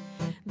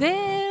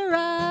 There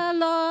are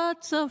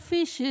lots of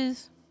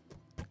fishes,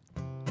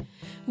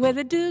 where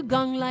the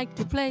dugong like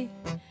to play,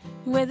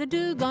 where the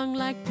dugong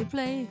like to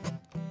play.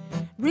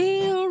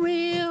 Real,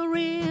 real,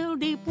 real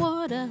deep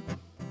water,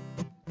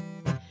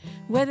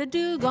 where the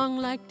dugong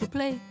like to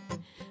play,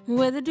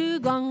 where the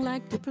dugong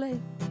like to play.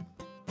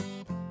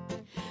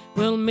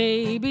 Well,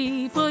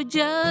 maybe for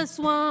just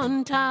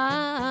one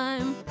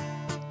time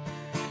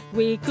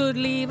we could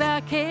leave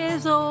our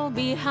cares all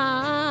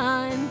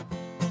behind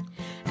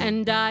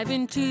and dive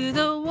into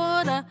the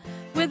water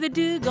where the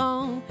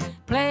dugong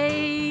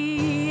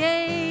play.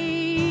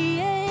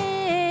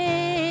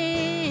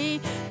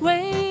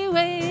 Way,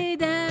 way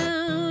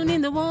down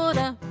in the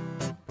water,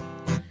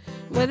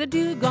 where the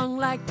dugong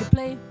like to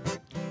play,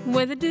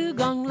 where the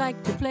dugong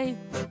like to play.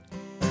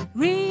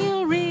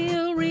 Real,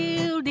 real,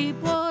 real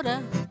deep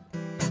water,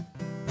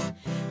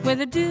 where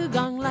the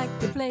dugong like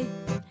to play,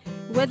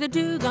 where the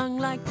dugong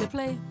like to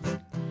play.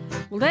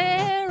 Well,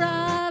 there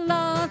are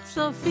lots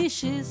of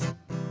fishes,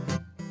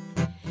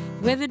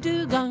 where the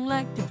dugong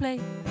like to play,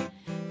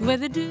 where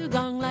the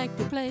dugong like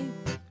to play.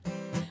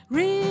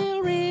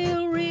 Real,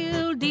 real,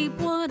 real deep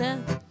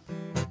water,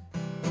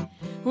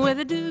 where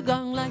the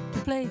dugong like to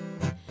play,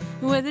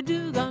 where the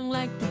dugong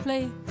like to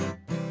play.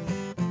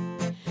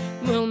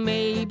 Well,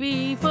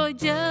 maybe for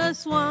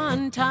just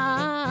one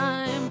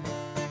time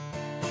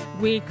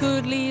we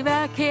could leave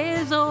our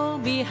cares all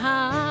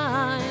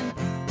behind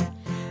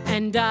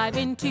and dive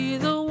into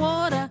the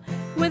water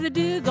where the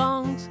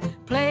dugongs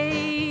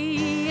play.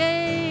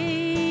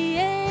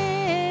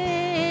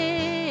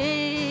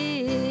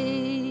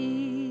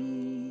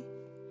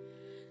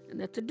 And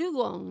that's a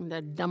dugong,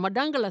 the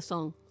Damadangala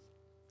song.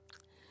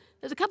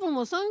 There's a couple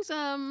more songs.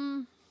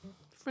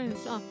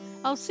 Friends,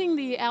 I'll sing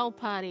the owl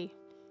party.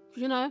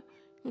 You know,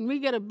 when we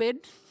go to bed,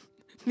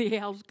 the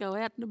owls go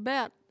out and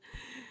about.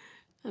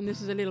 And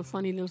this is a little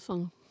funny little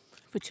song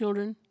for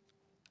children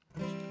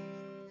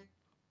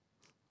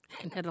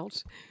and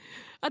adults.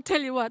 I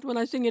tell you what, when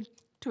I sing it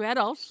to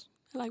adults,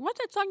 they're like, what's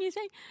that song you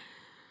sing?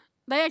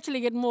 They actually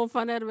get more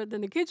fun out of it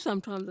than the kids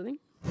sometimes, I think.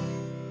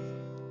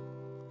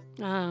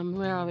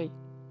 Where are we?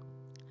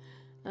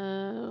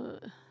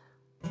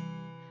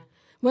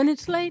 When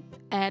it's late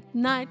at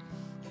night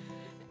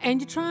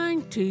and you're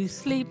trying to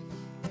sleep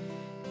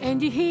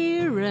and you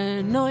hear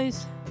a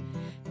noise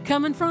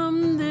coming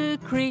from the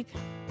creek,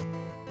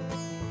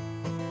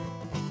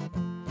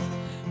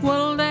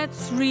 well,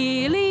 that's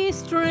really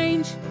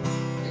strange.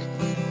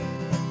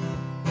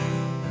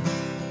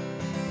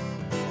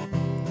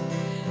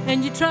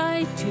 And you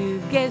try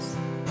to guess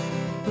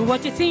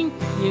what you think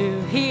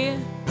you hear.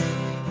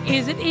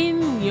 Is it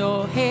in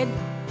your head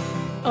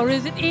or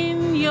is it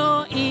in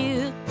your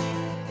ear?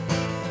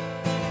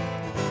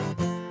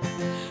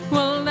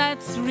 Well,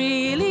 that's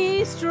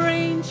really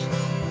strange.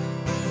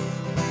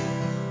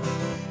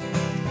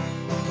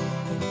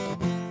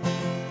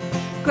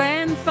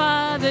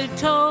 Grandfather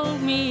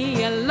told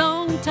me a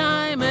long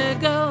time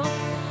ago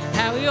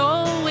how he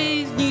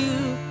always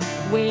knew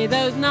where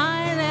those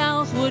night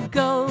owls would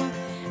go,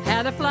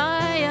 how to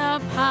fly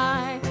up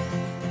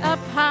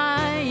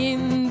high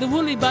in the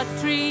woolly butt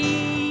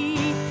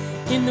tree,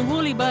 in the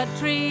woolly butt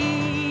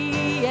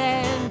tree.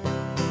 And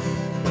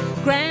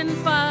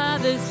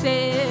Grandfather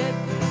said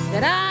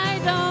that I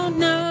don't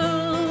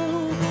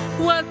know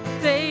what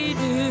they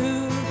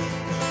do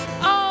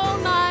all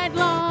night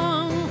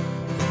long.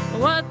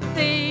 What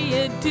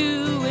they are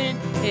doing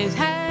is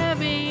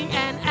having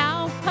an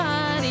owl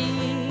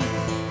party.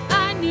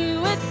 I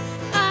knew it,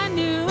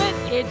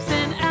 it's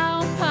an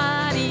owl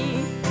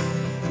party.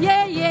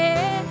 Yeah,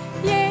 yeah,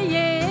 yeah,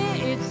 yeah,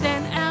 it's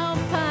an owl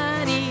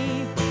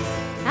party.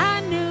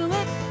 I knew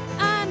it,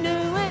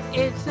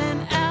 it's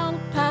an owl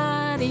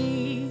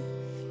party.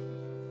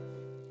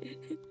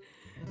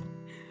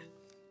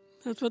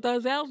 That's what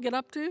those owls get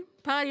up to,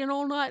 partying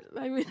all night.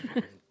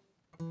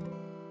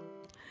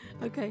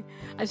 Okay,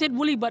 I said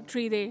woolly butt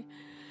tree there.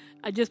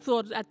 I just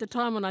thought at the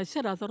time when I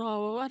said, I thought,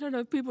 oh, well, I don't know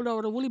if people know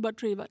what a woolly butt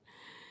tree, but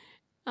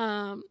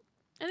and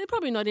they're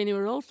probably not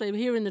anywhere else. They're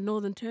here in the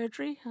Northern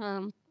Territory.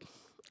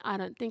 I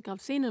don't think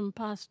I've seen them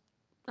past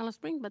Alice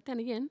Springs, but then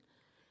again,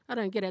 I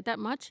don't get it that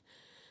much.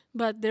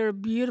 But they're a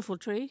beautiful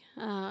tree,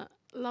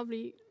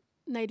 lovely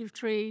native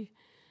tree.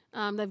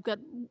 They've got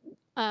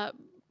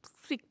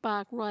thick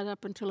bark right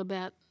up until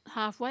about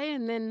halfway,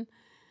 and then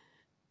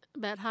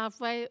about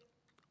halfway,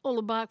 all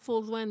the bark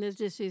falls away, and there's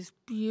just these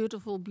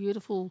beautiful,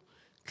 beautiful,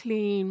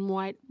 clean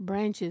white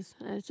branches.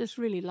 It's just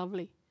really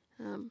lovely.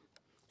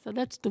 So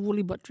that's the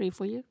woolly butt tree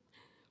for you.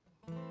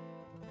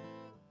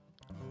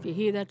 If you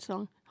hear that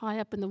song, high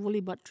up in the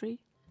woolly butt tree.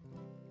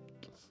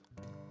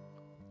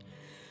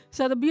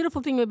 So the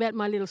beautiful thing about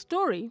my little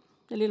story,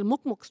 the little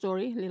muk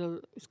story,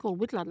 it's called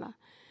Witladla,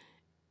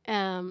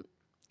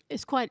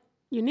 it's quite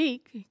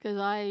unique because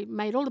I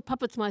made all the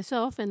puppets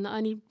myself and I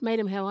only made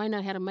them how I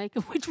know how to make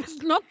them, which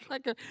was not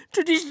like a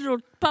traditional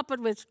puppet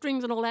with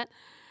strings and all that.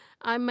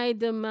 I made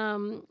them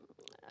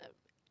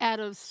out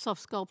of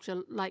soft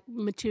sculpture, like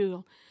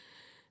material.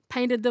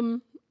 Painted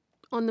them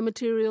on the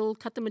material,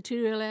 cut the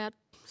material out,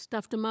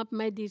 stuffed them up,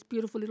 made these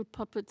beautiful little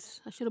puppets.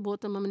 I should have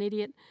bought them, I'm an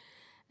idiot.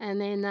 And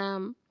then,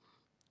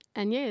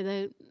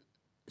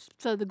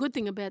 so the good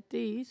thing about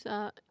these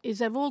is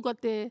they've all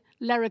got their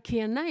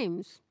Larrakia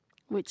names,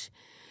 which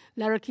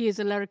Larrakia is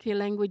a Larrakia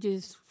language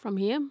is from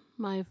here,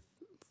 my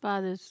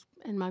father's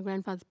and my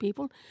grandfather's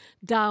people.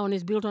 Darwin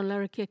is built on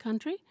Larrakia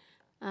country.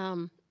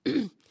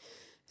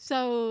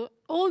 So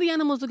all the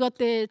animals have got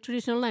their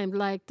traditional names,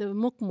 like the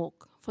muk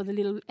for the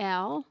little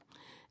owl,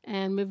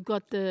 and we've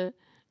got the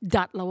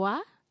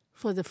Datlawa,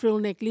 For the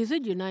frill-neck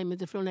lizard, you name it,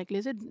 the frill-neck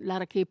lizard.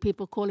 Larrakia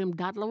people call him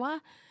Datlawa.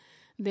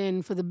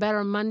 Then for the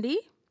barramundi,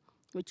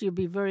 which you'll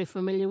be very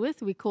familiar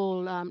with, we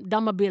call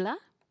Damabilla.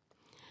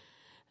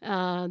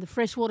 The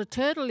freshwater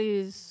turtle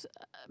is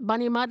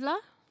Bunny Madla.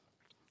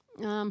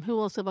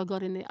 Who else have I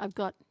got in there? I've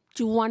got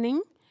Juwaning,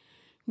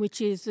 which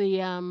is the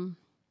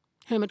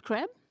hermit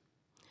crab.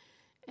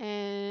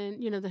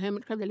 And, the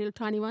hermit crab, the little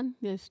tiny one,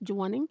 yes,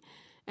 Juwaning.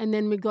 And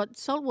then we got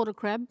saltwater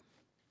crab,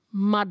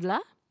 Madla.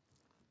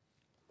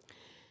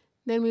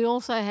 Then we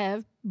also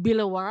have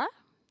Billawara,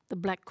 the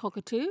black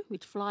cockatoo,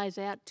 which flies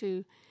out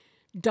to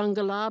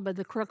Dungalaba,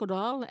 the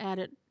crocodile, out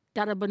at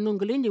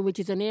Darabanungalinya, which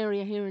is an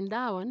area here in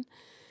Darwin.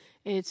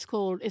 It's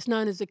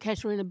known as the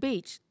Casuarina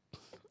Beach.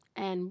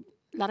 And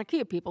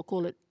Larrakia people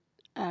call it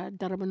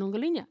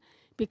Darabanungalinya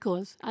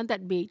because on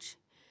that beach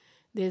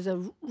there's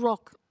a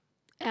rock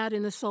out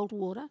in the salt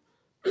water.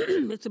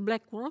 It's a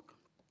black rock.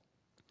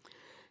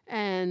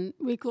 And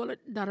we call it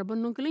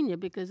Darabanungalinya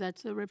because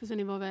that's a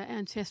representative of our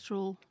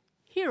ancestral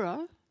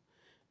hero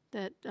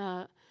that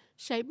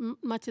shaped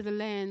much of the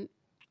land.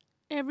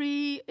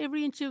 Every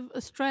inch of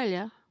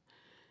Australia,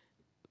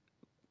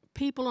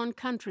 people on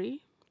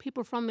country,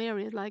 people from the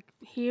area, like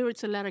here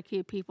it's the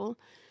Larrakia people,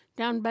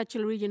 down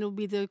Bachelor region it'll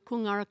be the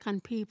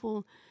Kungarakan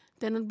people,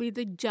 then it'll be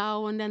the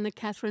Jau and then the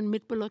Catherine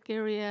Mitbullock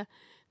area,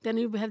 then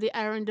you'll have the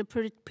Aranda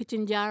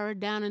Pitjantjatjara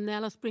down in the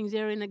Alice Springs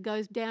area, and it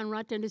goes down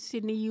right down to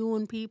Sydney,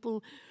 Yuan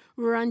people,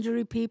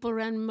 Wurundjeri people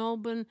around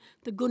Melbourne,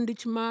 the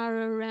Gunditj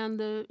Mara around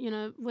the,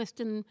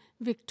 Western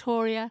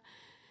Victoria,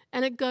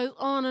 and it goes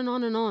on and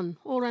on and on,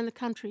 all around the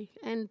country.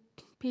 And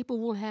people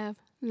will have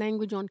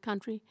language on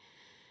country,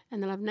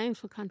 and they'll have names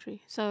for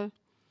country. So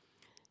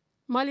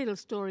my little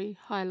story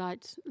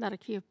highlights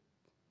Larrakia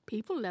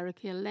people,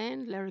 Larrakia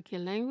land,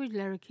 Larrakia language,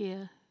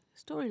 Larrakia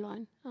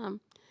storyline.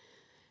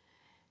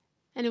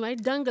 Anyway,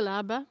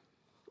 Dungalaba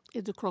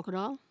is the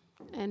crocodile,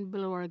 and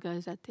Billawara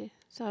goes out there.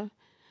 So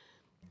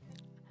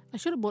I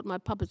should have bought my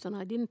puppets, and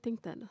I didn't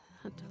think that.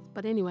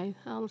 But anyway,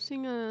 I'll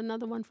sing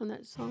another one from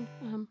that song.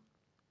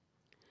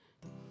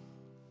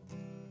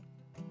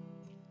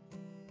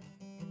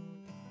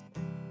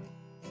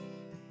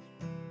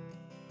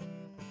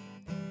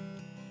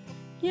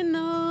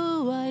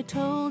 I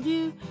told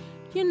you,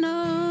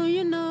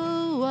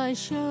 I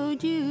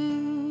showed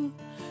you.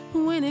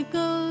 When it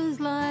goes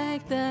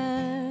like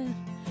that,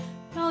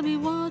 I'll be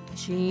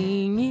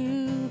watching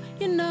you.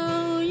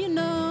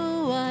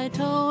 I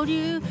told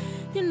you,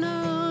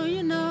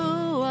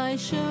 I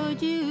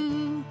showed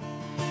you.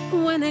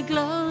 When it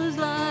glows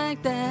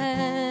like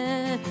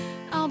that,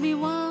 I'll be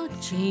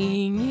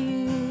watching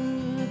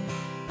you.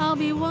 I'll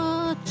be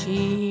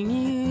watching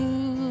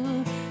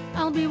you.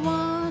 I'll be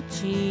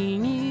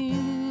watching you.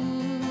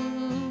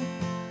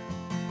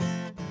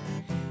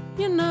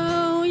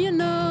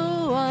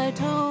 I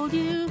told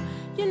you,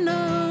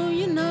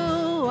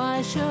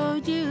 I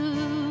showed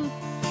you.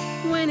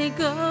 When it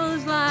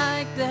goes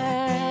like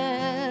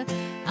that,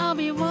 I'll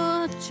be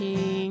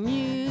watching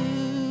you.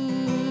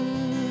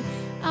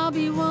 I'll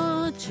be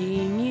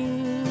watching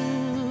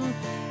you.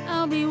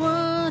 I'll be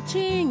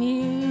watching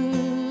you.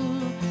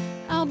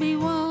 I'll be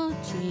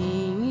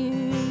watching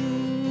you.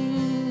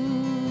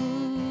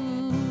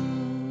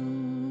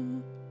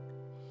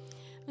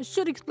 I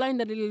should explain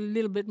that a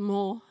little bit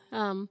more,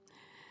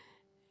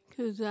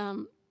 because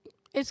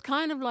it's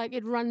kind of like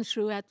it runs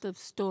throughout the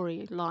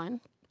storyline,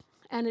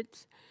 and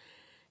it's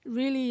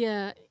really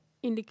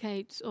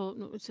indicates, or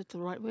no, is it the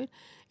right word?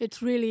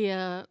 It's really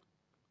a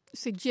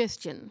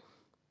suggestion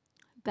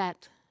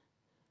that,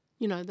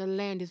 the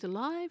land is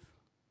alive,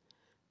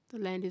 the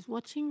land is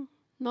watching,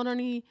 not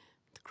only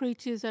the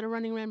creatures that are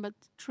running around, but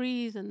the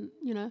trees and,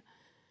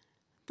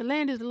 the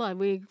land is alive.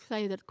 We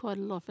say that quite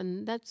a lot,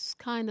 and that's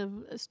kind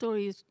of a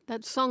story,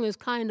 that song is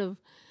kind of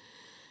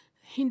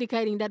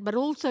indicating that, but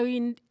also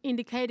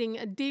indicating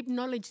a deep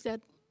knowledge that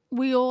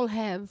we all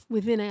have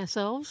within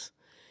ourselves.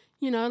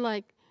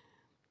 Like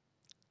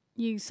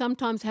you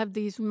sometimes have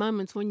these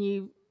moments when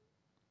you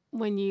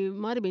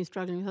might have been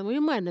struggling, well,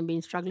 you might have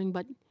been struggling,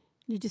 but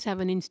you just have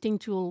an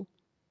instinctual,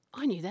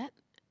 I knew that,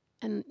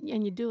 and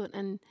you do it,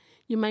 and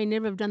you may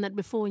never have done that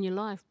before in your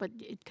life, but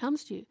it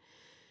comes to you,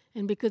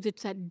 and because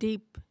it's that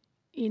deep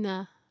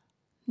inner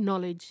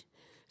knowledge.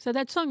 So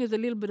that song is a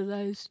little bit of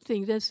those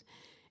things.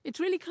 It's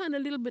really kind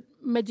of a little bit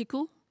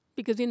magical,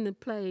 because in the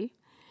play,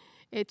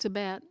 it's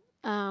about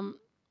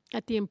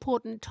at the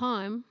important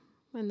time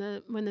when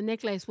the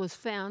necklace was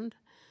found.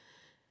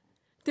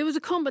 There was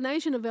a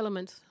combination of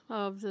elements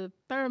of the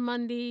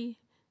barramundi,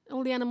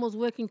 all the animals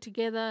working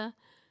together,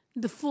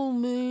 the full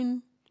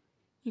moon,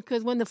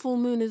 because when the full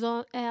moon is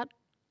out,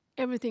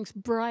 everything's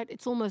bright.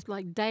 It's almost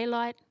like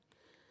daylight.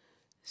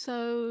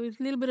 So it's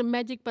a little bit of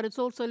magic, but it's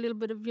also a little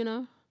bit of,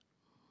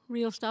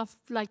 real stuff,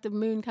 like the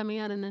moon coming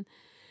out and then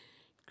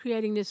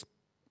creating this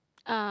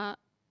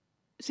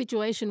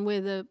situation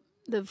where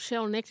the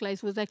shell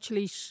necklace was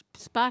actually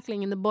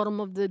sparkling in the bottom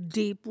of the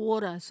deep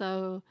water.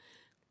 So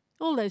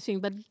all those things,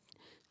 but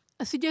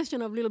a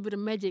suggestion of a little bit of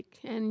magic.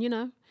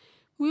 And,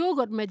 we all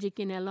got magic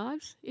in our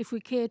lives if we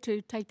care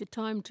to take the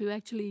time to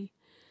actually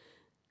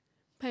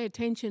pay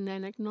attention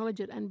and acknowledge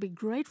it and be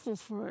grateful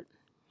for it,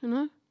 you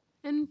know,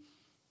 and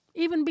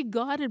even be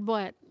guided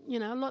by it, you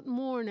know, a lot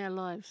more in our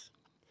lives,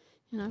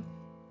 you know.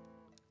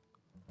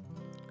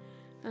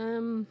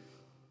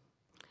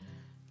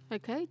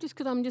 Okay, just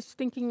because I'm just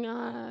thinking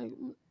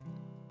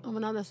of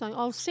another song.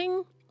 I'll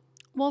sing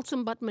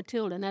Waltzin' But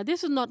Matilda. Now,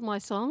 this is not my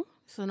song.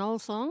 It's an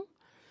old song.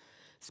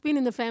 It's been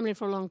in the family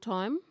for a long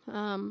time.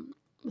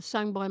 It was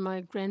sung by my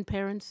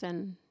grandparents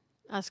and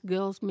us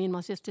girls, me and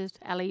my sisters,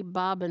 Ali,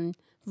 Barb and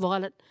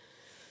Violet,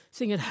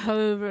 sing it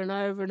over and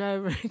over and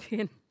over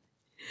again.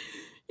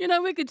 You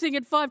know, we could sing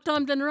it 5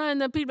 times in a row and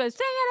the people would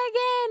sing it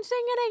again,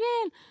 sing it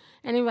again.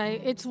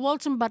 Anyway, it's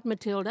Waltzin' But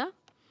Matilda.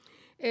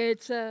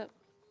 It's a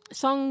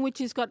song which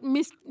has got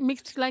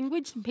mixed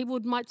language. People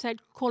might say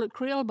call it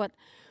Creole, but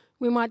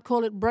we might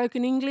call it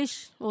broken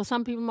English, or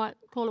some people might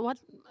call it what?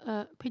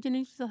 Pidgin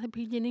English? Is that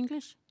Pidgin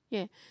English?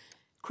 Yeah.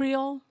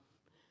 Creole.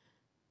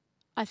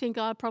 I think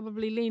I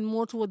probably lean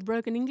more towards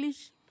broken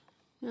English.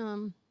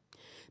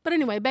 But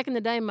anyway, back in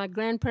the day, my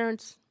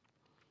grandparents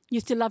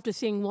used to love to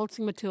sing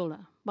Waltzing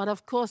Matilda. But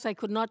of course, they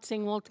could not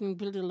sing Waltzing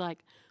Matilda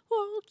like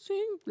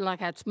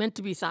how it's meant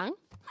to be sung,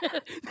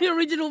 the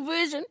original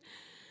version.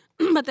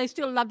 But they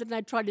still loved it, and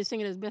they tried to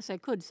sing it as best they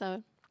could.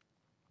 So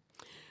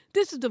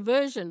this is the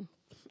version.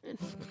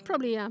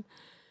 Probably, yeah,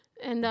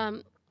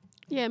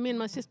 me and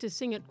my sister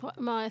sing it.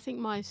 I think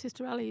my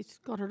sister Ali's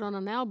got it on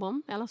an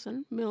album.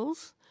 Alison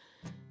Mills,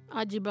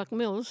 R.G. Buck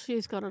Mills,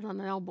 she's got it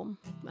on an album.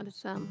 But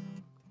it's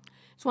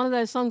one of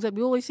those songs that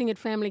we always sing at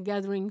family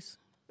gatherings.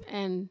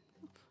 And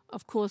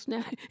of course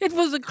now, it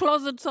was a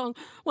closet song.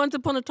 Once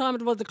upon a time,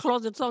 it was a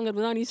closet song. It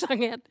was only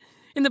sung out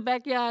in the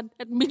backyard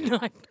at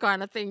midnight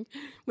kind of thing,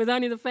 with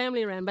only the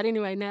family around. But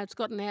anyway, now it's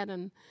gotten out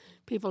and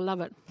people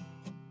love it.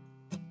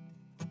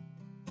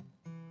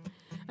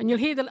 And you'll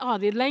hear the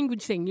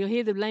language thing. You'll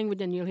hear the language,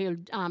 and you'll hear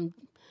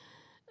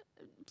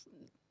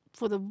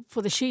for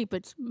the sheep,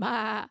 it's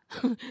ba.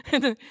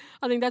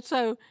 I think that's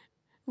so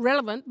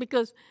relevant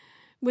because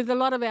with a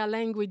lot of our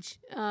language,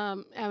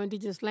 our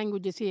indigenous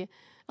languages here,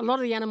 a lot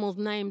of the animals'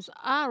 names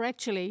are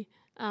actually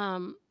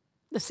the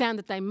sound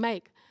that they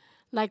make.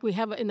 Like we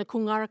have in the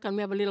Kungarakan,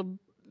 we have a little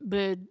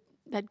bird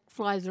that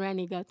flies around and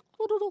he goes,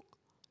 "Klududuk."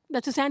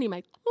 That's the sound he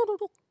makes.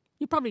 "Klududuk."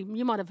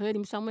 You might have heard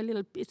him somewhere.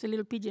 It's a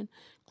little pigeon.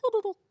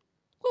 "Klududuk,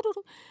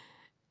 klududuk."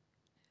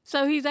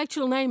 So his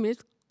actual name is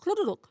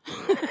Klududuk,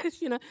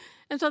 you know.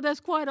 And so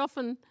that's quite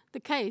often the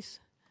case.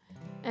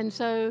 And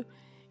so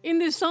in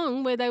this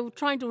song where they were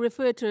trying to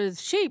refer to as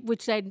sheep,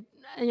 which they,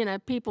 you know,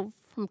 people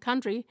from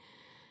country,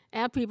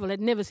 our people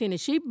had never seen a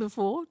sheep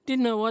before,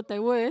 didn't know what they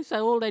were,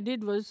 so all they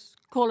did was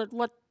call it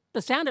what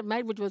the sound it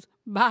made, which was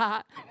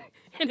ba.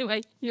 Anyway,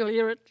 you'll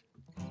hear it.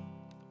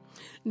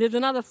 There's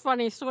another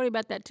funny story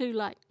about that too,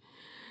 like,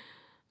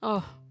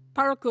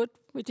 parakut,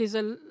 which is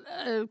a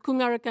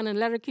Kungarakan and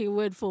Larraki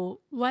word for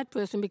white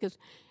person, because,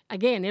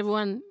 again,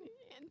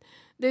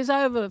 there's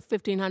over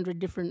 1,500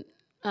 different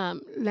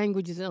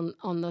languages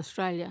on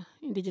Australia,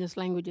 indigenous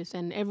languages,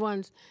 and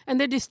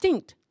they're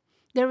distinct.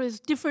 They're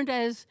as different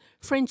as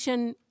French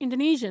and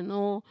Indonesian,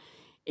 or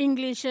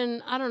English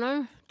and, I don't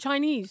know,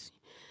 Chinese.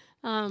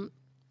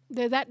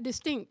 They're that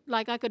distinct.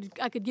 Like I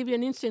could give you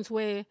an instance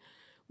where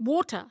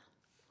water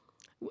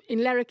in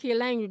Larrakia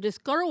language is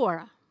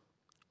Karawara,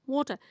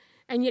 water,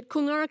 and yet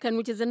Kungarakan,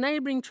 which is a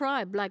neighbouring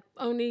tribe, like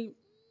only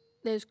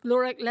there's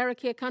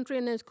Larrakia country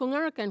and there's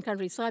Kungarakan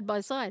country side by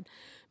side,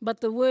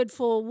 but the word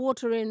for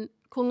water in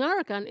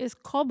Kungarakan is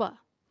Koba.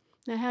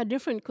 Now, how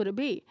different could it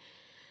be?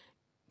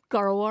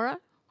 Karawara,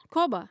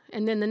 Koba,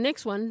 and then the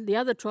next one, the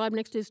other tribe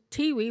next is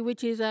Tiwi,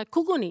 which is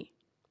Kuguni,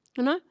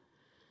 you know,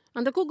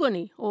 and the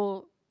Kuguni,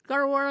 or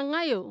Karawara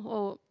Ngayu,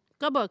 or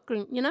Kaba,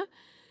 you know.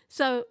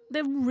 So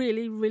they're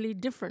really, really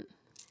different.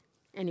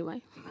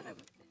 Anyway,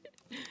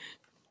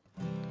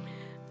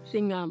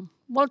 sing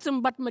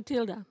Waltzin' But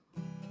Matilda.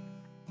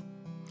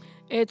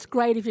 It's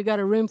great if you got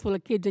a room full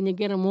of kids and you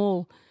get them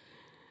all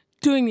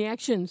doing the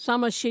action.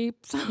 Some are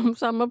sheep,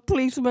 some are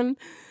policemen,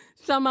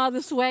 some are the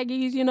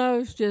swaggies, you know.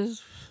 It's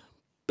just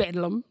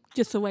bedlam,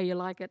 just the way you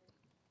like it.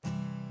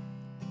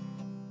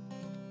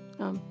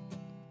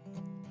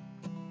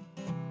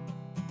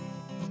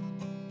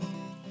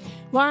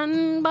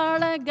 One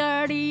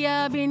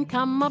balagadia bin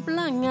come up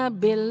langa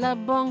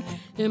billabong,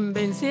 him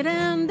bin sit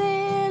down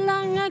there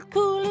langa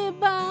coolie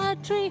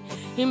battery,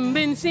 him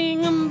bin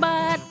sing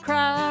bat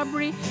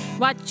crabbery,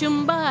 watch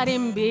him bat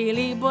him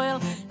Billy Boyle,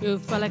 you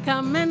fella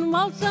come and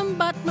waltz him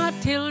but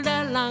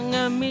Matilda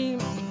langa me.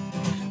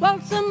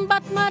 Waltz him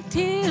but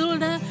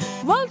Matilda,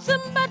 waltz him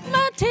but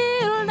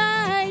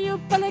Matilda, you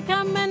fella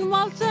come and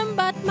waltz him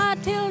but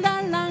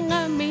Matilda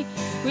langa me.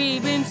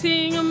 We've been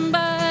singing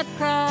bat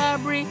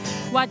crabbery,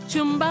 watch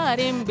him but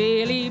him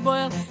Billy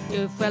Boyle,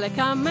 you fella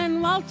come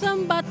and waltz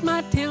him but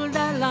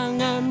Matilda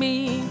langa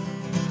me.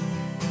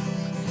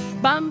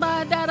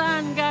 Bamba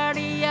daran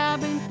gadia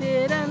bin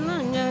tiran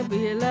langa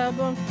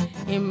bilabong,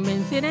 him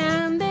bin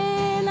sidan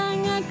de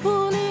langa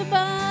coolie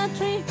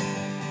battery,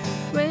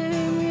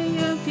 where we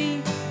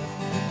yuki,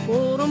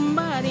 porum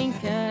baring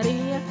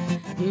caria,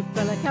 you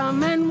fella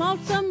come and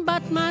waltzum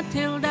but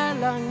Matilda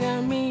long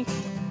a me.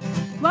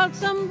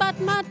 Waltzum but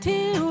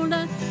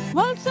Matilda,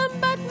 waltzum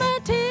but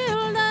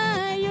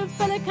Matilda. You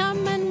fella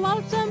come and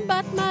waltzum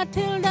but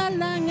Matilda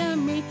long a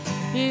me.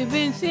 You've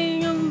been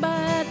singing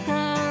but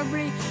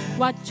Carberry,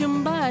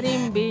 watching but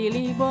in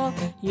Billy Boy.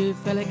 You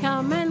fella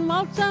come and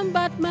waltzum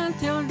but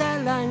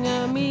Matilda long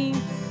a me.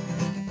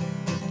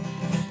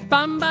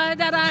 Bamba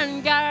da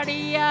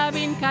rangardi, I've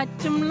been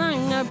catching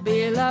long a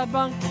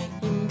billabong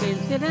in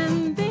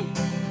Bilsidandi.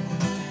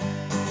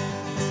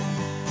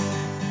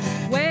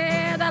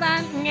 Where da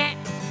rang,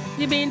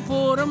 you been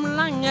for 'em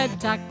long a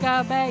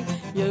tucker bag.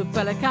 You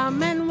fella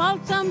come and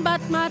waltzum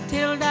but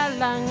Matilda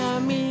long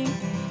a me.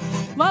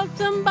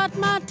 Waltzum but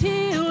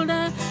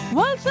Matilda,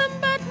 waltzum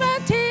but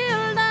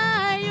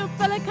Matilda. You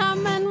fella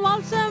come and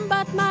waltzum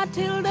but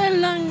Matilda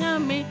long a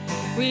me.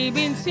 We've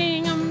been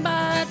singing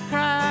but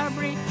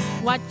Carberry,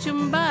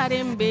 watching but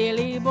in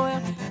Billy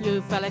Boyle.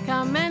 You fella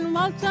come and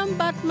waltzum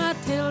but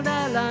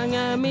Matilda long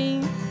a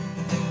me.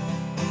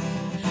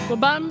 Well,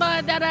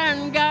 Bamba da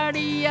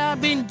rangardi, I've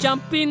been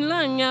jumping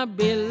long a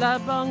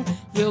billabong.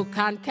 You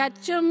can't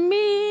catch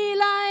me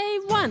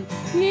like one,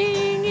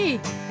 nee,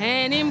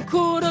 and him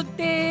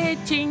kurote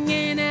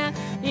chingina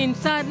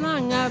inside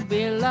long a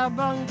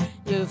billabong.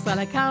 You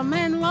fella come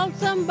and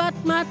waltzum but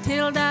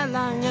Matilda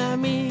long a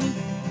me.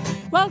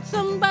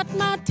 Waltzum but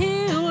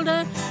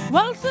Matilda,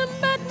 waltzum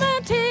but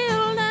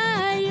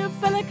Matilda. You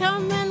fella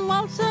come and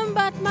waltzum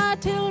but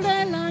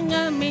Matilda long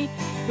a me.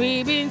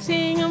 We've been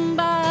singing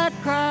but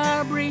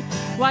Carberry,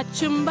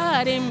 watching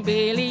but in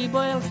Billy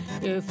Boyle.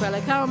 You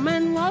fella come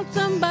and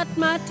waltzum but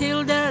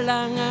Matilda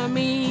long a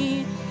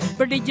me.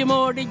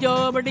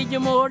 Berdijamordijo,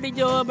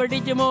 berdijamordijo,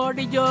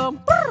 berdijamordijo.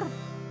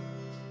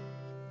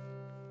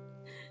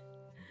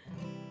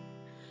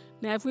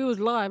 Now, if we was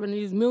live and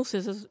used mill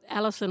scissors,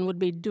 Alison would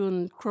be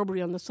doing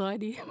crobbery on the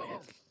side here.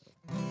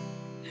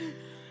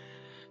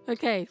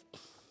 Okay.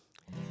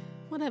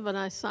 What haven't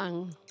I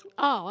sung?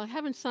 Oh, I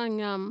haven't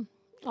sung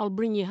I'll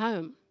Bring You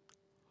Home.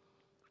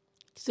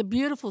 It's a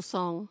beautiful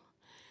song.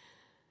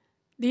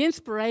 The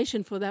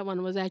inspiration for that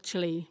one was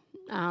actually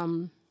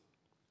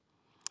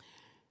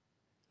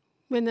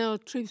when the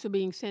troops were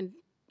being sent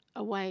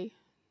away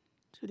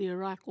to the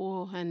Iraq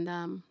War,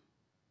 and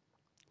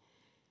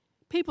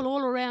people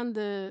all around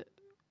the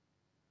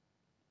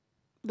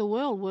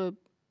world were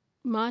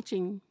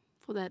marching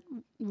for that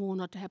war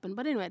not to happen.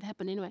 But anyway, it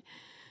happened anyway.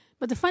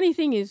 But the funny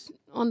thing is,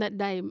 on that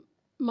day,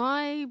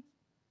 my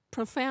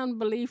profound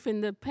belief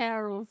in the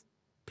power of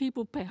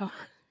people power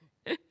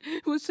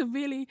was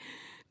severely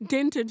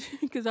dented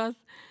because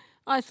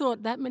I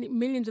thought that many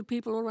millions of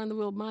people all around the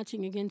world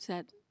marching against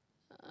that,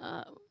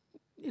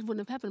 it wouldn't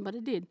have happened, but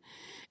it did.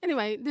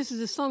 Anyway, this is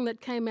a song that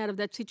came out of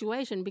that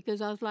situation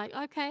because I was like,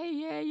 okay,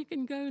 yeah, you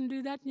can go and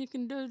do that and you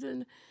can do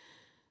it.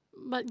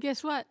 But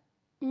guess what?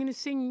 I'm going to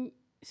sing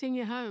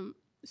you home,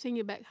 sing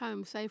you back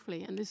home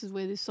safely, and this is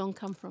where this song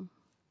come from.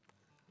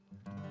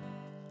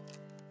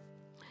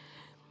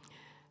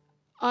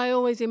 I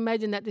always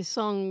imagine that this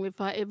song, if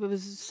it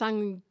was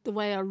sung the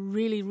way I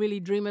really, really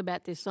dream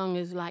about this song,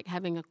 is like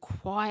having a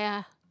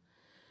choir,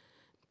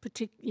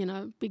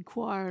 big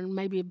choir, and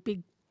maybe a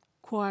big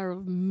choir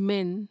of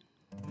men.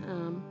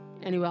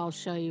 Anyway, I'll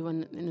show you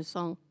in the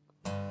song,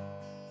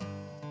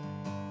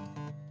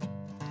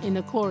 in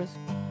the chorus.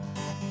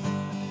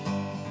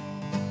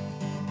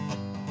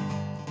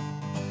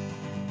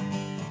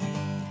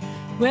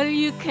 Well,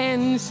 you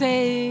can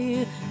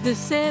say the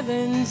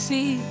 7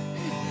 seas,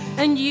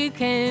 and you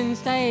can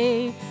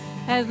stay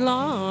as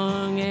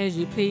long as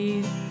you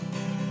please.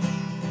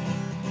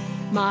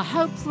 My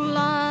hope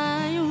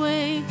fly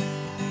away,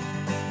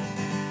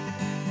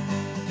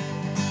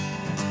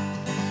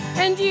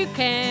 and you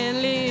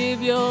can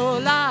live your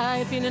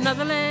life in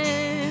another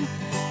land,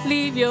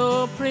 leave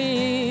your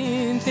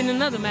prints in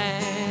another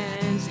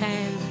man's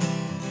hands.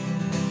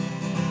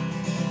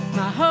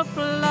 My hope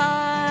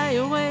fly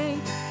away.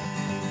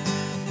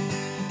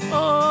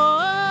 Oh,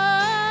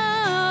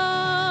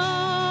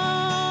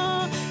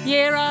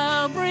 yeah,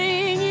 I'll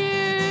bring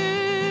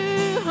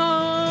you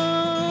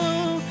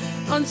home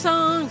on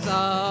songs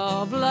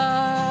of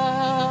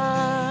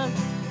love,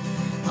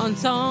 on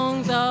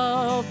songs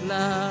of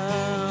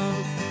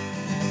love.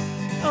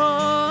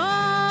 Oh,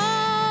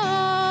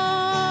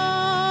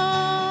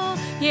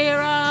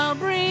 yeah, I'll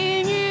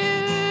bring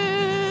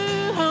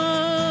you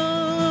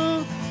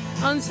home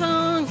on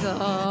songs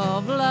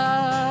of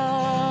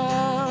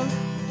love,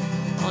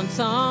 on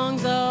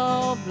songs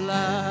of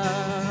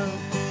love.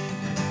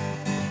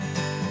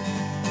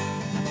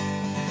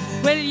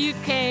 Well, you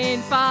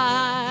can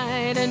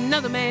fight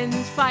another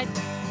man's fight,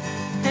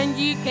 and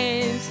you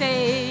can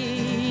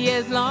stay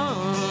as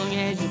long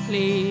as you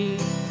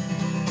please.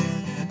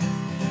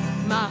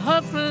 My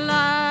hope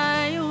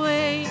fly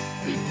away,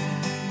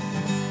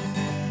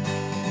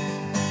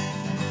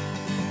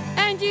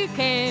 and you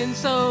can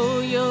sow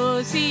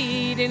your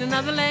seed in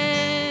another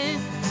land,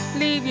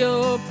 leave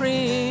your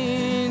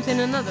prints in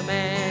another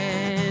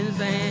man's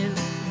land.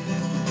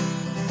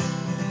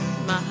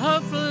 My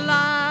hope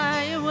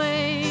fly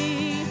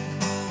away,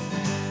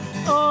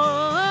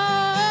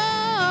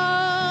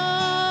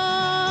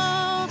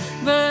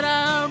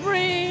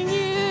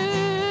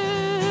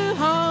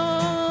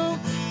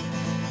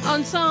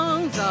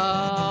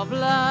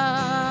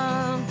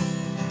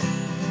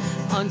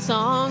 on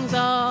songs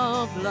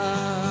of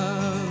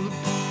love.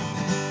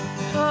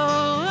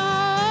 Oh,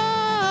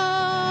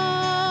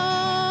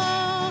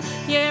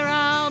 yeah,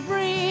 I'll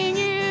bring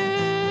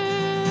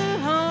you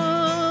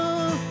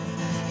home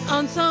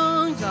on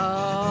songs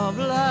of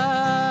love,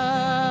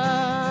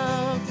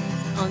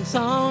 on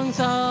songs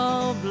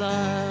of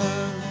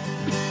love.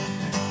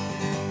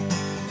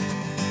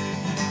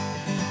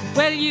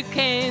 Well, you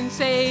can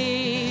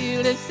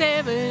sail the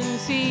 7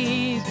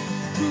 seas,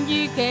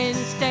 you can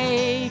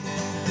stay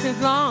as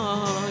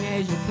long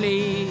as you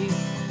please.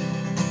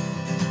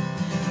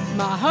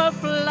 My heart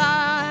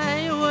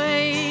fly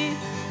away,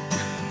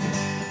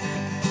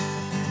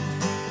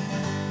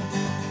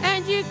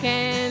 and you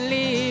can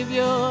live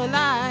your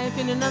life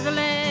in another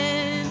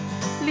land,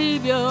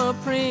 leave your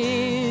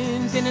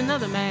prince in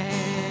another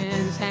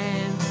man's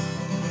hand.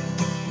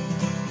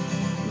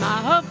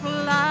 My heart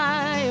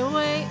fly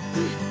away.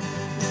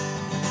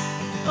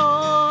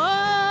 Oh,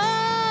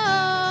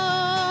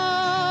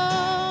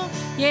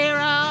 yeah,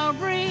 I'll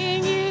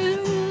bring you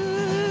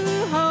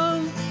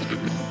home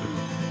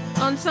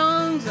on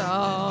songs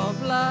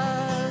of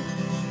love,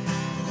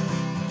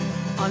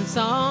 on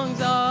songs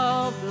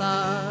of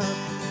love.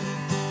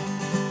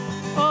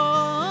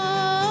 Oh,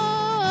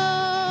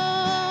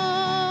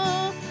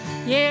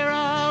 yeah,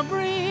 I'll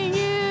bring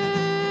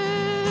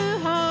you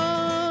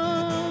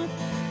home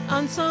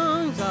on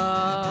songs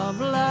of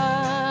love,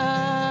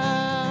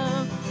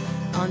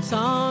 on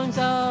songs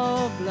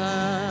of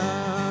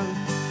love.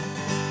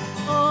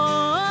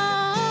 Oh,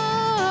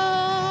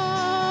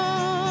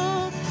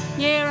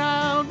 yeah,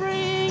 I'll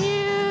bring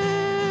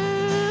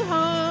you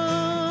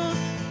home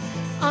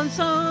on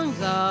songs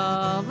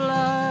of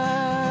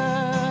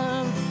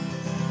love,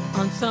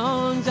 on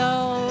songs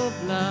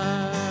of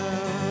love.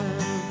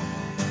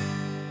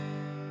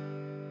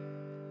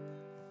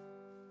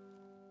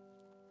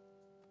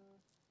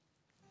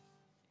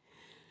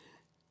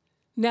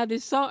 Now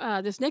this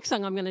song, this next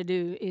song I'm going to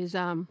do is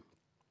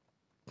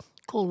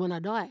called "When I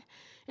Die,"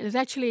 and it's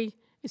actually,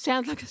 it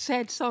sounds like a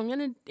sad song,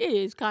 and it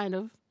is kind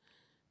of.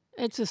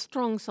 It's a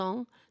strong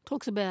song.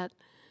 Talks about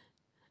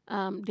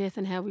death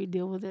and how we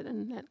deal with it,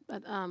 and that.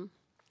 But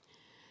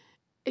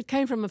it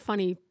came from a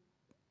funny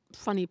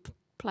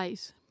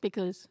place,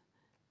 because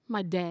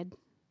my dad,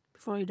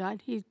 before he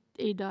died, he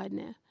died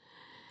now.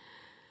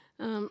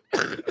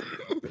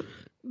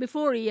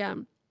 Before he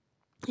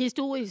used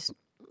to always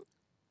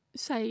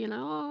say, you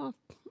know, oh,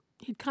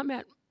 he'd come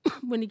out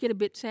when he'd get a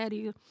bit sad.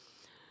 He'd go,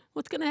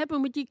 what's going to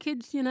happen with your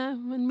kids, you know,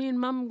 when me and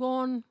mum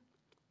gone?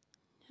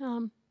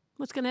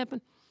 What's going to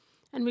happen?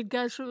 And we'd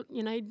go through,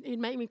 you know, he'd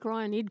make me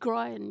cry, and he'd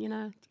cry, and, you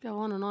know, go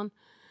on and on.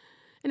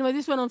 Anyway,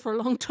 this went on for a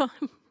long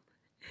time.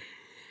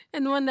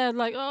 And one day I was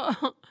like,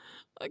 oh,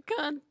 I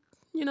can't,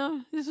 you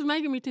know, this is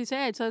making me too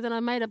sad. So then I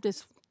made up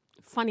this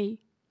funny,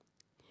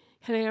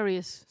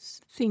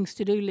 hilarious things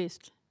to do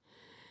list.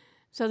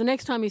 So the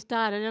next time he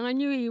started, and I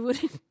knew he would,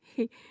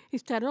 he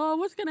started, oh,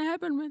 what's going to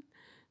happen when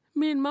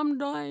me and mum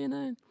die, you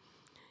know?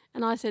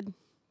 And I said,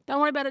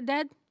 don't worry about it,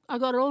 Dad. I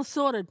got it all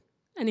sorted.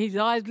 And his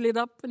eyes lit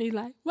up, and he's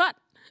like, what?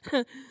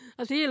 I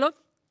said, here, look,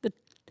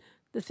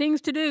 the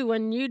things to do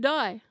when you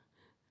die.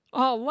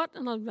 Oh, what?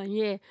 And I was like,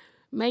 yeah,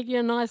 make you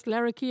a nice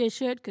Larrakia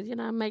shirt, because, you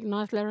know, I make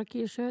nice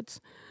Larrakia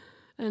shirts.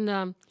 And,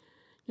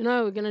 you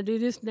know, we're going to do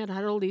this and that. I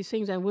had all these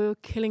things, and we were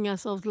killing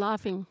ourselves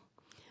laughing.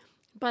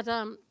 But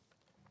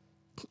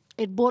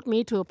it brought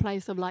me to a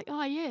place of like,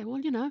 oh, yeah, well,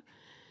 you know,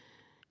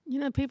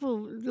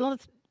 people,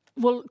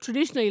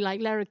 traditionally, like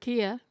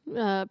Larrakia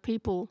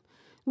people,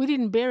 we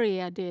didn't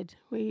bury our dead.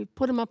 We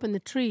put them up in the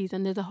trees,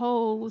 and there's a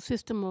whole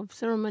system of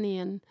ceremony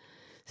and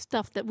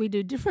stuff that we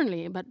do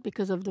differently. But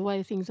because of the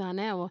way things are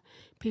now,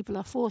 people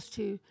are forced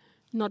to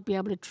not be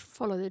able to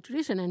follow their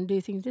tradition and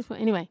do things this way.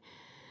 Anyway,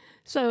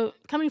 so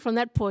coming from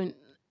that point,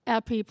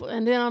 our people,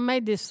 and then I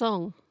made this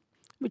song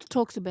which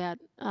talks about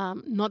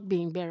not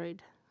being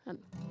buried. And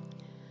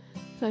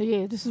so,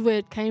 yeah, this is where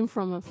it came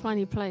from, a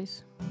funny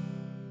place.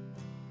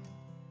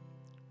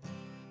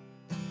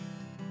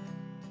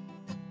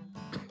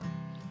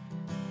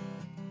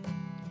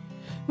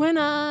 When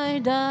I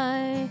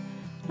die,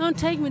 don't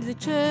take me to the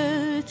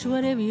church,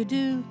 whatever you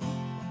do.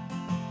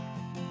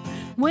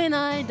 When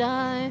I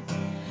die,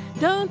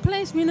 don't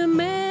place me in a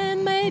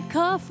man-made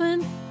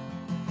coffin.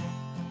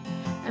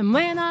 And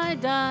when I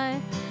die,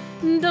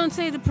 don't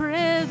say the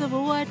prayers of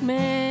a white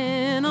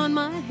man on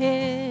my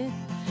head.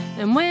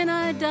 And when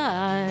I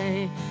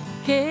die,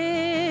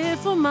 care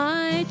for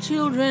my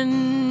children.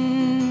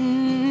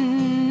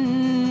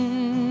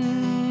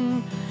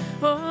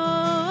 Oh,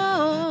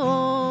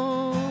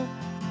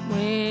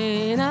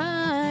 when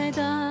I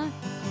die.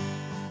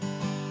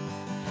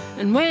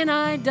 And when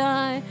I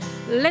die,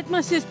 let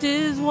my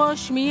sisters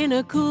wash me in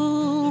a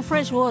cool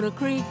freshwater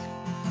creek.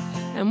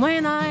 And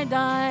when I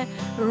die,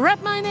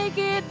 wrap my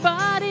naked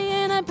body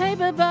in a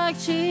paperback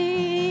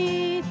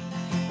sheet.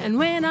 And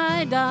when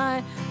I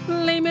die,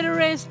 lay me to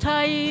rest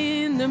high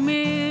in the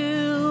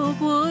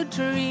milkwood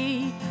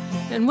tree.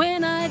 And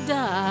when I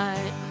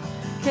die,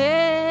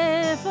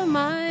 care for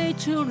my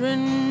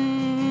children.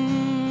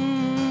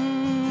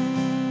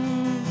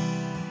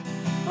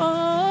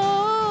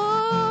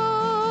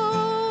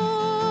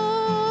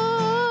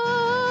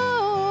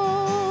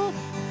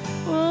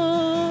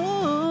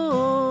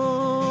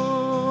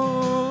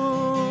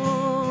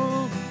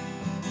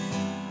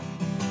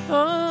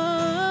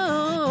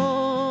 Oh,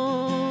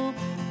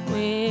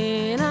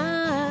 when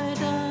I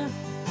die.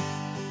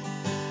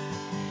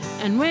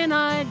 And when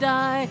I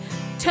die,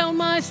 tell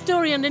my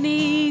story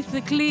underneath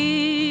the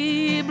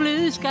clear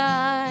blue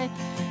sky.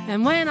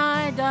 And when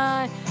I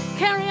die,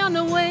 carry on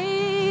the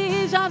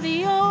ways of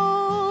the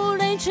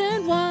old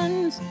ancient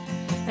ones.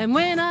 And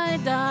when I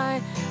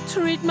die,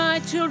 treat my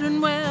children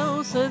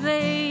well so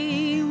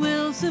they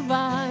will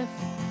survive.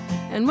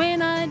 And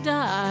when I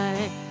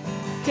die,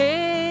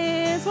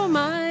 care for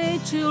my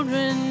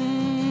children.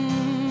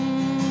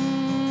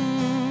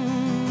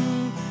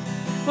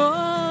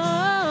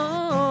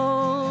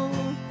 Oh,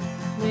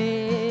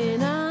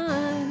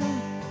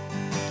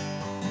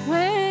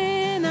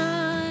 when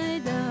I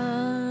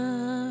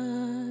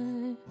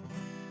die.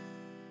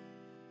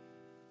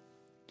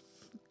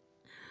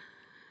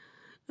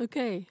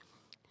 Okay.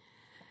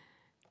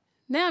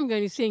 Now I'm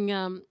going to sing,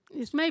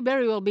 this may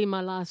very well be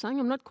my last song.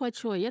 I'm not quite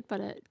sure yet,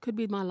 but it could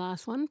be my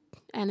last one.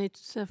 And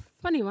it's a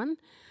funny one.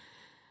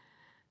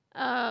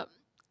 I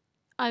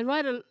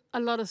write a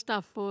lot of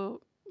stuff for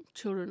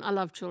children. I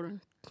love children.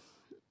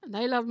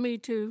 They love me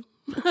too.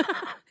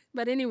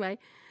 But anyway,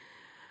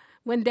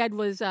 when Dad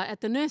was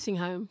at the nursing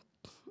home,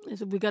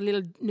 so we got a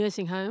little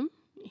nursing home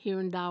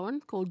here in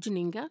Darwin called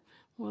Janinga,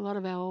 where a lot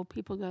of our old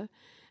people go.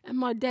 And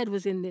my dad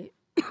was in there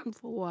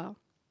for a while.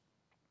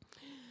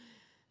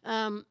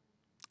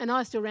 And I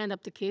used to round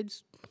up the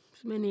kids,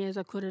 as many as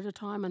I could at a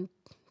time, and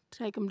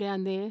take them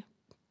down there.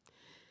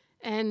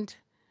 And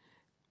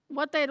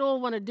what they'd all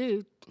want to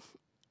do,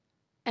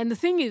 and the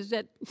thing is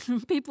that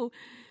people,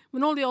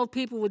 when all the old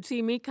people would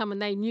see me come,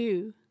 and they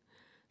knew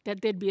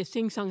that there'd be a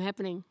sing-song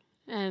happening,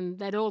 and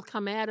they'd all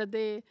come out of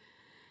their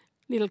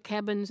little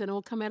cabins and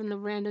all come out on the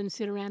veranda and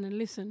sit around and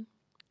listen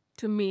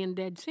to me and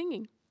Dad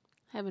singing,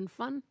 having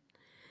fun.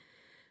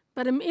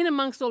 But in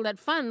amongst all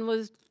that fun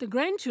was the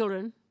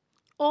grandchildren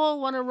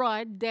all want to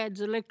ride Dad's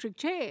electric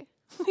chair,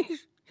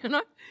 you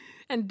know?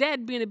 And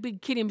Dad, being a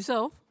big kid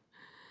himself,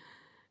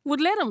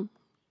 would let them.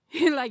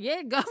 He's like,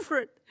 yeah, go for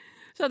it.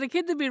 So the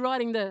kids would be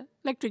riding the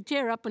electric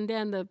chair up and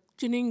down the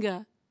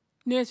Janinga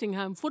nursing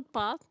home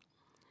footpath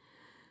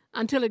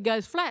until it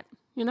goes flat,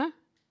 you know?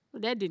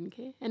 Well, Dad didn't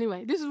care.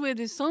 Anyway, this is where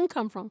this song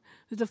come from.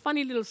 It's a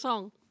funny little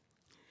song.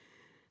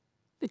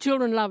 The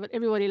children love it.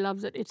 Everybody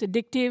loves it. It's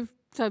addictive,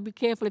 so be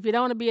careful. If you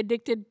don't want to be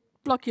addicted,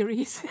 block your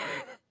ears.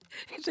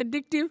 It's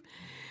addictive.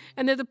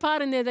 And there's a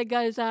part in there that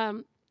goes,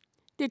 dit,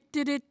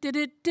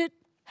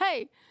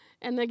 hey,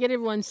 and they get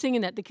everyone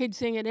singing that. The kids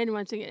sing it,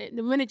 anyone sing it.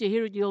 The minute you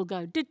hear it, you all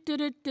go, dit,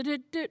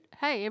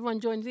 hey, everyone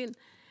joins in.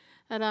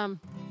 And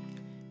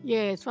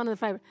yeah, it's one of the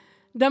favourite.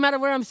 No matter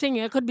where I'm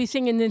singing, I could be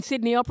singing in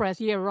Sydney Opera,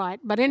 yeah, right.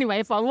 But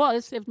anyway, if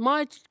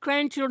my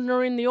grandchildren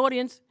are in the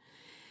audience,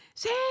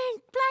 sing,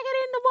 plug it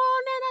in the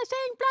wall, Nana,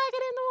 sing, plug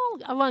it in the wall.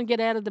 I won't get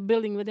out of the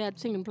building without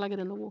singing plug it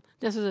in the wall.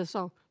 This is a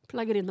song,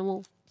 plug it in the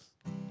wall.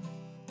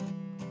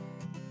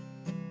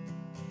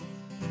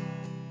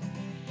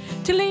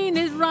 Talene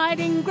is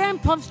riding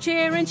Grandpa's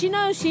chair and she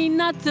knows she's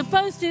not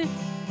supposed to.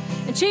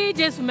 And she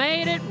just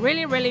made it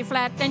really, really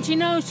flat and she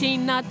knows she's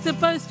not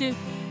supposed to.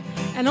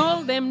 And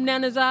all them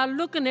nanas are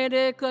looking at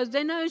her because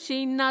they know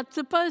she's not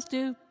supposed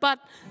to. But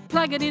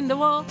plug it in the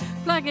wall,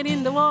 plug it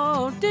in the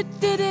wall, dit.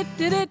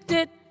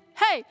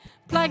 Hey,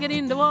 plug it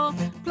in the wall,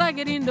 plug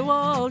it in the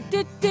wall,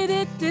 dit.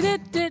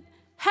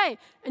 Hey,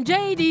 and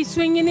JD's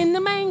swinging in the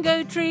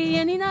mango tree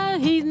and he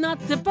knows he's not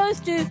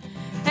supposed to.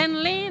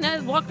 And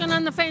Lena's walking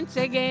on the fence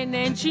again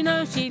and she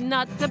knows she's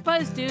not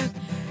supposed to.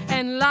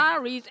 And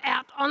Larry's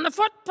out on the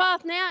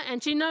footpath now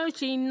and she knows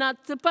she's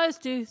not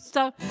supposed to.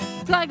 So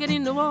plug it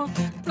in the wall,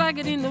 plug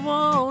it in the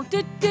wall,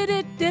 dit.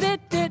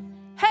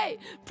 Hey,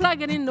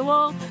 plug it in the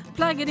wall,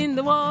 plug it in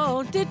the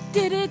wall, dit.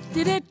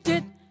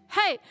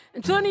 Hey,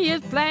 and Tony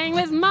is playing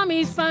with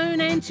Mummy's phone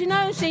and she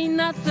knows she's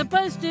not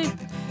supposed to.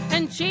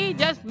 And she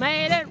just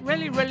made it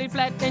really, really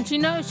flat and she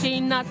knows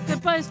she's not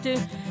supposed to.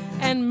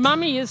 And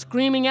Mummy is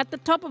screaming at the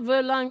top of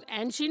her lungs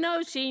and she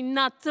knows she's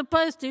not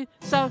supposed to.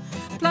 So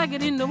plug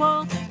it in the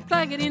wall,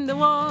 plug it in the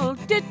wall,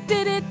 dit.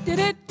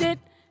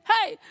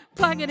 Hey,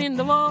 plug it in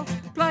the wall,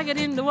 plug it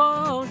in the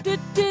wall, dit.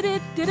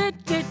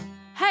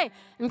 Hey,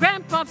 and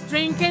Grandpa's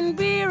drinking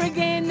beer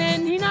again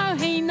and he know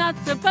he's not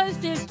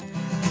supposed to.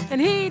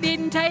 And he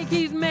didn't take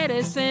his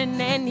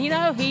medicine and he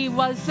know he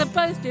was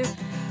supposed to.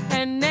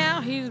 And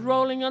now he's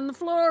rolling on the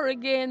floor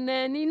again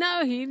and he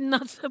know he's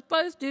not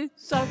supposed to.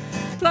 So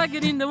plug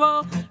it in the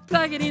wall,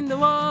 plug it in the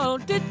wall,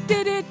 dit.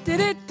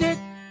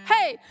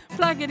 Hey,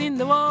 plug it in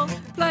the wall,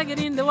 plug it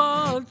in the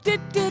wall, dit.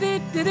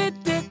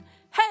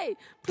 Hey,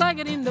 plug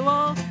it in the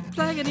wall,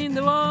 plug it in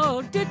the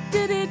wall, dit.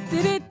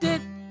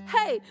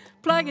 Hey,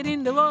 plug it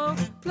in the wall,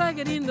 plug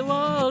it in the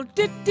wall,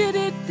 dit.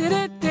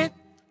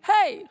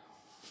 Hey.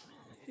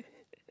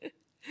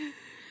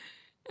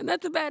 And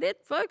that's about it,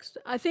 folks.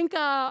 I think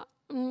I'm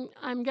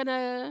going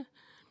to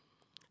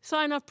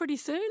sign off pretty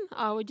soon.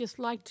 I would just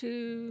like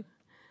to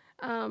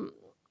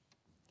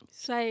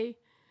say,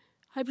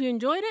 hope you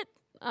enjoyed it.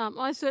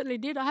 I certainly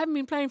did. I haven't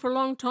been playing for a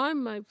long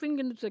time. My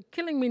fingers are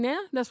killing me now.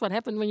 That's what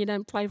happens when you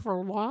don't play for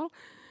a while.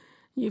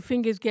 your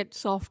fingers get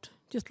soft,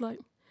 just like.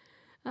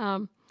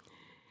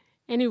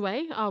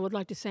 Anyway, I would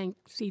like to thank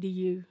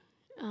CDU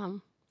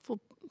for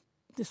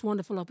this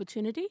wonderful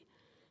opportunity,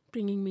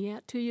 bringing me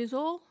out 2 years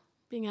old,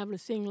 being able to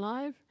sing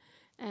live.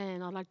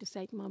 And I'd like to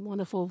thank my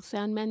wonderful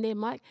sound man there,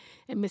 Mike,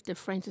 and Mr.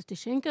 Francis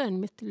Deshenka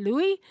and Mr.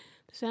 Louis,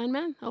 the sound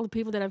man, all the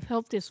people that have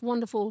helped this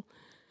wonderful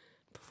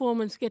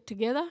performance get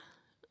together.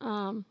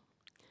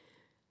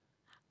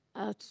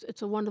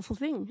 It's a wonderful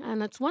thing.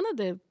 And it's one of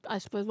the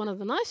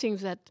nice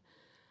things that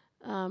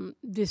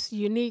this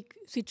unique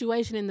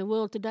situation in the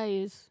world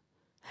today is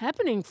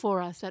happening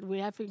for us, that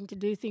we're having to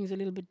do things a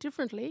little bit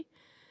differently.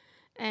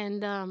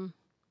 And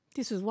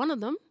this is one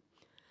of them.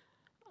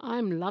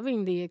 I'm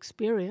loving the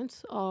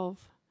experience of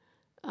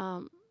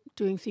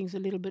doing things a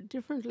little bit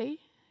differently.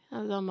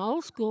 I'm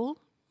old school,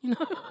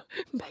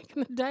 back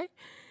in the day.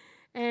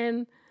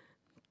 And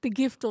the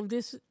gift of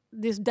this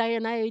day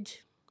and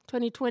age,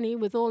 2020,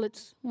 with all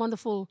its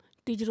wonderful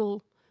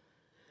digital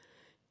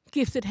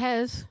gifts it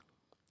has,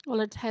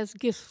 well, it has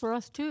gifts for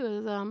us too.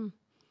 As,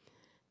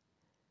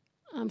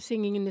 I'm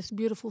singing in this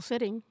beautiful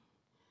setting,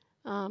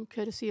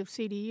 courtesy of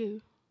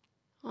CDU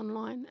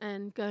online,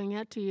 and going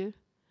out to you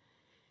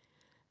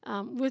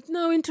with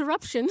no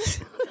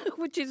interruptions,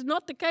 which is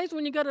not the case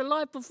when you got a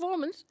live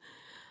performance,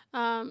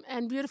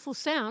 and beautiful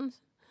sound,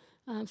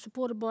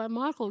 supported by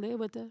Michael there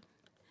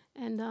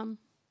and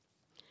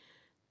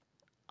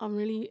I'm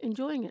really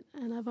enjoying it.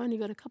 And I've only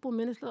got a couple of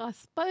minutes. I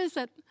suppose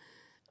that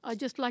I'd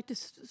just like to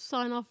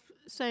sign off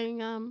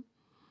saying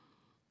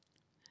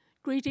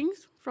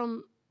greetings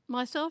from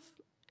myself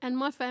and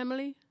my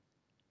family,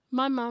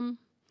 my mum,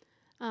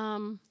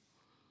 the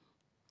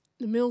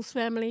Mills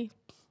family,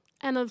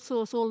 and of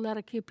course all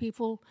Larrakia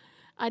people.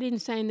 I didn't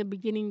say in the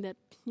beginning that,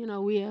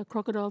 we are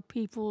crocodile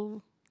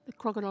people. The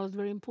crocodile is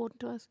very important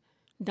to us,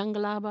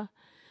 Dungalaba.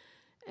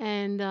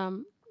 And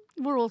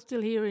we're all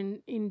still here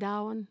in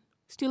Darwin,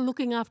 still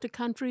looking after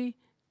country,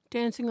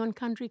 dancing on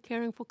country,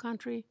 caring for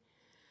country,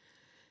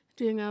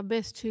 doing our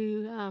best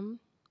to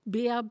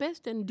be our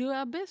best and do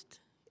our best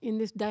in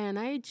this day and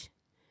age.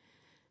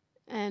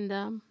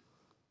 And,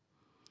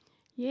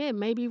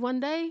 maybe one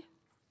day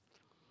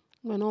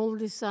when all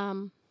this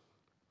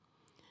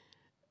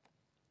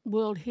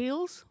world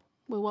heals,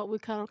 with what we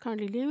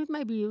currently live with,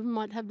 maybe you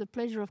might have the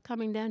pleasure of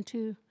coming down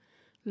to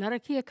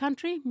Larrakia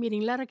country,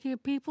 meeting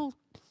Larrakia people,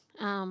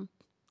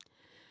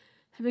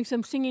 having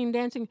some singing and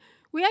dancing.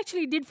 We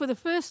actually did for the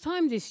first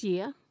time this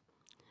year.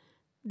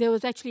 There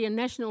was actually a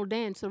national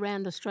dance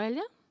around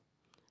Australia,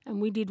 and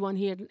we did one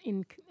here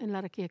in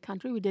Larrakia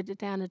country. We did it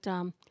down at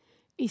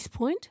East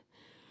Point,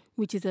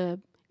 which is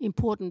an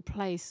important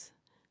place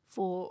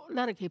for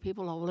Larrakia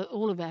people.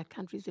 All of our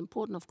country is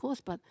important, of course,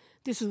 but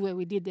this is where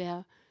we did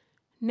our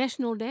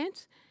national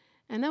dance,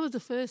 and that was the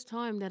first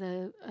time that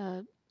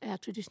our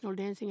traditional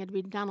dancing had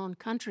been done on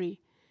country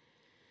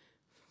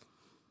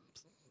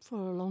for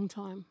a long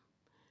time,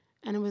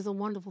 and it was a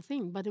wonderful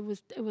thing. But it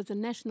was a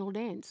national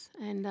dance,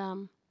 and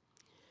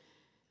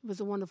it was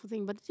a wonderful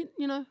thing. But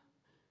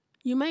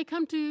you may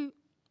come to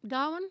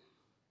Darwin,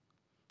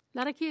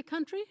 Larrakia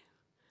country.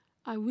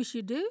 I wish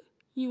you do.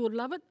 You would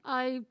love it.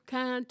 I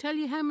can't tell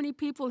you how many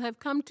people have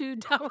come to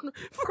Darwin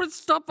for a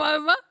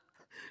stopover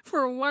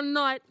for one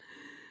night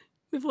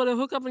before they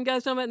hook up and go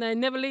somewhere, and they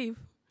never leave.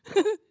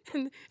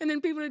 and then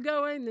people would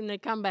go away, and then they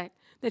come back.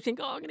 They think,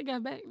 I'm going to go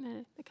back.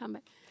 No, they come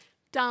back.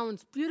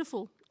 Darwin's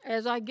beautiful,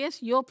 as I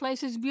guess your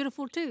place is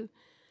beautiful too.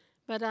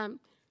 But,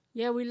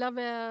 we love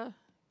our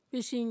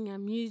fishing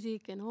and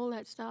music and all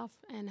that stuff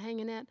and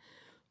hanging out.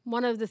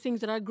 One of the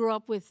things that I grew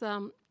up with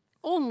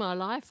all my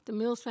life, the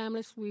Mills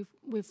families,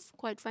 we're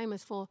quite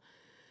famous for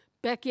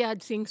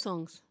backyard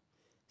sing-songs,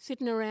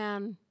 sitting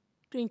around,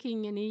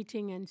 drinking and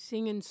eating and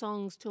singing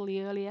songs till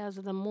the early hours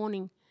of the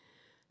morning.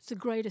 It's the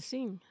greatest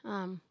thing.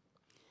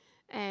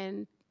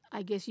 And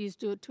I guess you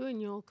do it too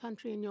in your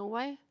country, in your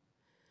way.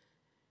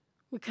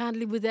 We can't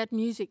live without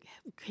music.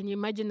 Can you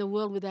imagine the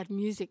world without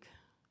music?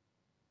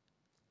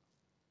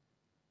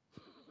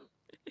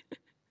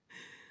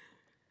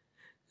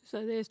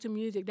 So there's to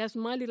music. That's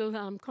my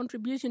little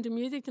contribution to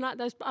music tonight.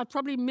 I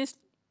probably missed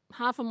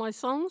half of my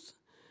songs,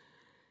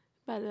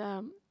 but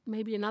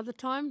maybe another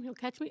time you'll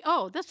catch me.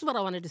 Oh, that's what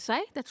I wanted to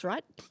say. That's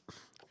right.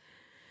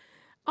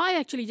 I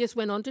actually just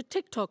went on to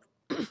TikTok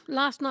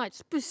last night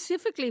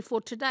specifically for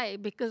today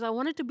because I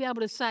wanted to be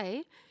able to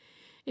say,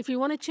 if you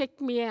want to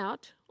check me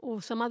out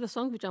or some other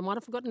songs, which I might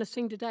have forgotten to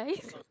sing today,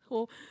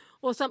 or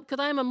some, because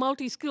I am a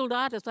multi-skilled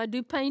artist. I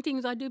do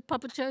paintings, I do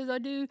puppet shows, I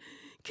do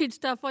kid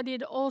stuff, I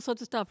did all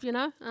sorts of stuff,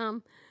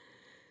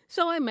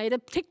 So I made a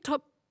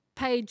TikTok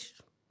page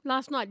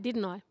last night,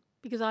 didn't I?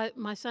 Because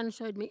my son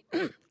showed me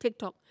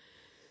TikTok.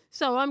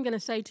 So I'm going to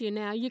say to you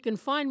now, you can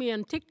find me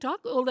on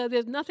TikTok, although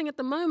there's nothing at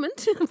the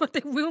moment, but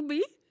there will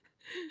be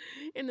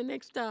in the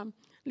next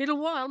little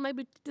while.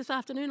 Maybe this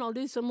afternoon I'll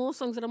do some more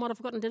songs that I might have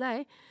forgotten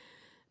today.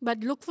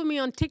 But look for me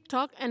on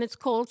TikTok, and it's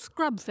called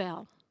Scrub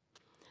Fowl.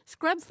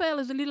 Scrub fowl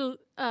is a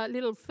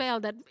little fowl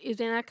that is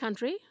in our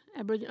country,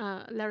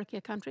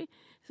 Larrakia country.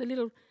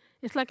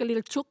 It's like a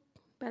little chook,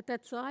 about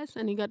that size,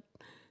 and he got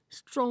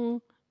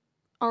strong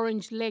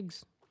orange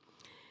legs.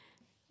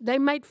 They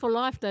mate for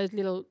life, those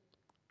little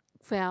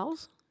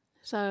fowls.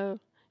 So,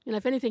 you know,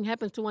 if anything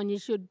happens to one, you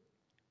should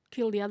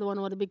kill the other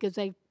one, because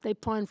they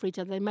pine for each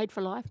other. They mate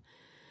for life.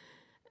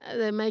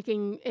 They're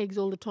making eggs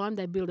all the time.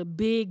 They build a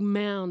big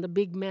mound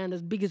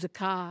as big as a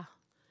car,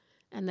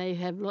 and they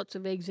have lots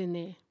of eggs in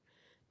there.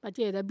 But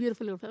yeah, they're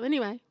beautiful little fowls.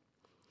 Anyway,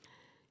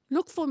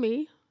 look for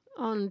me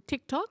on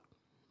TikTok.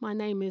 My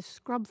name is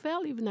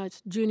Scrubfowl, even though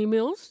it's Junie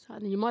Mills.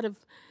 And you might have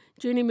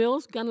Junie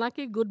Mills,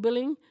 Gunlucky, Good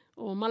Billing,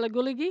 or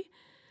Mullaguligi.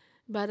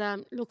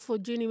 But look for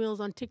Junie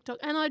Mills on TikTok.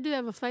 And I do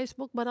have a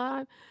Facebook, but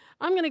I'm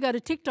going to go to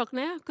TikTok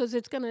now because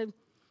it's going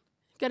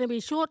to be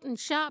short and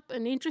sharp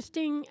and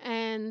interesting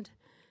and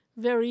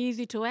very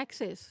easy to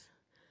access.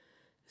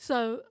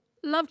 So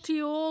love to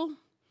you all.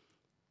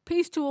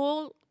 Peace to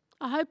all.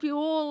 I hope you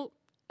all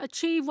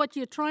achieve what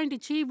you're trying to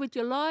achieve with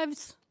your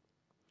lives.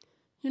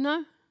 You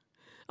know?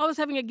 I was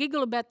having a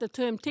giggle about the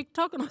term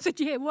TikTok, and I said,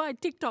 yeah, why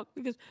TikTok?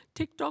 Because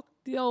TikTok,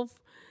 the old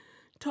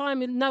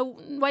time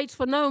waits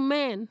for no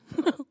man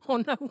or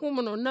no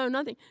woman or no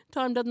nothing.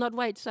 Time does not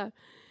wait. So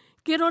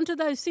get onto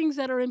those things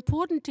that are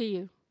important to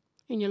you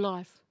in your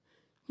life,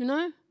 you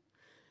know?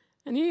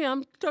 And here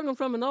I'm talking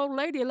from an old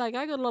lady, like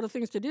I got a lot of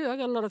things to do. I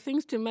got a lot of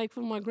things to make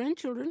for my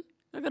grandchildren.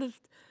 I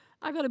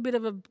got a bit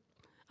of a,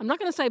 I'm not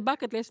going to say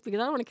bucket list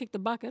because I don't want to kick the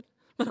bucket,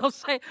 but I'll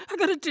say I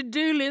got a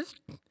to-do list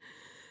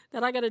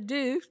that I got to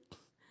do.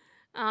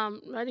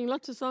 Writing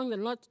lots of songs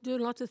and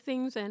doing lots of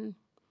things, and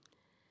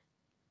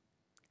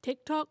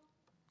TikTok,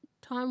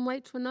 time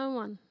waits for no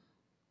one.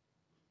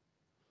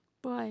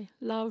 Bye.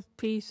 Love,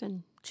 peace,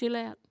 and chill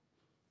out.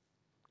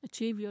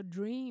 Achieve your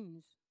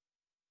dreams.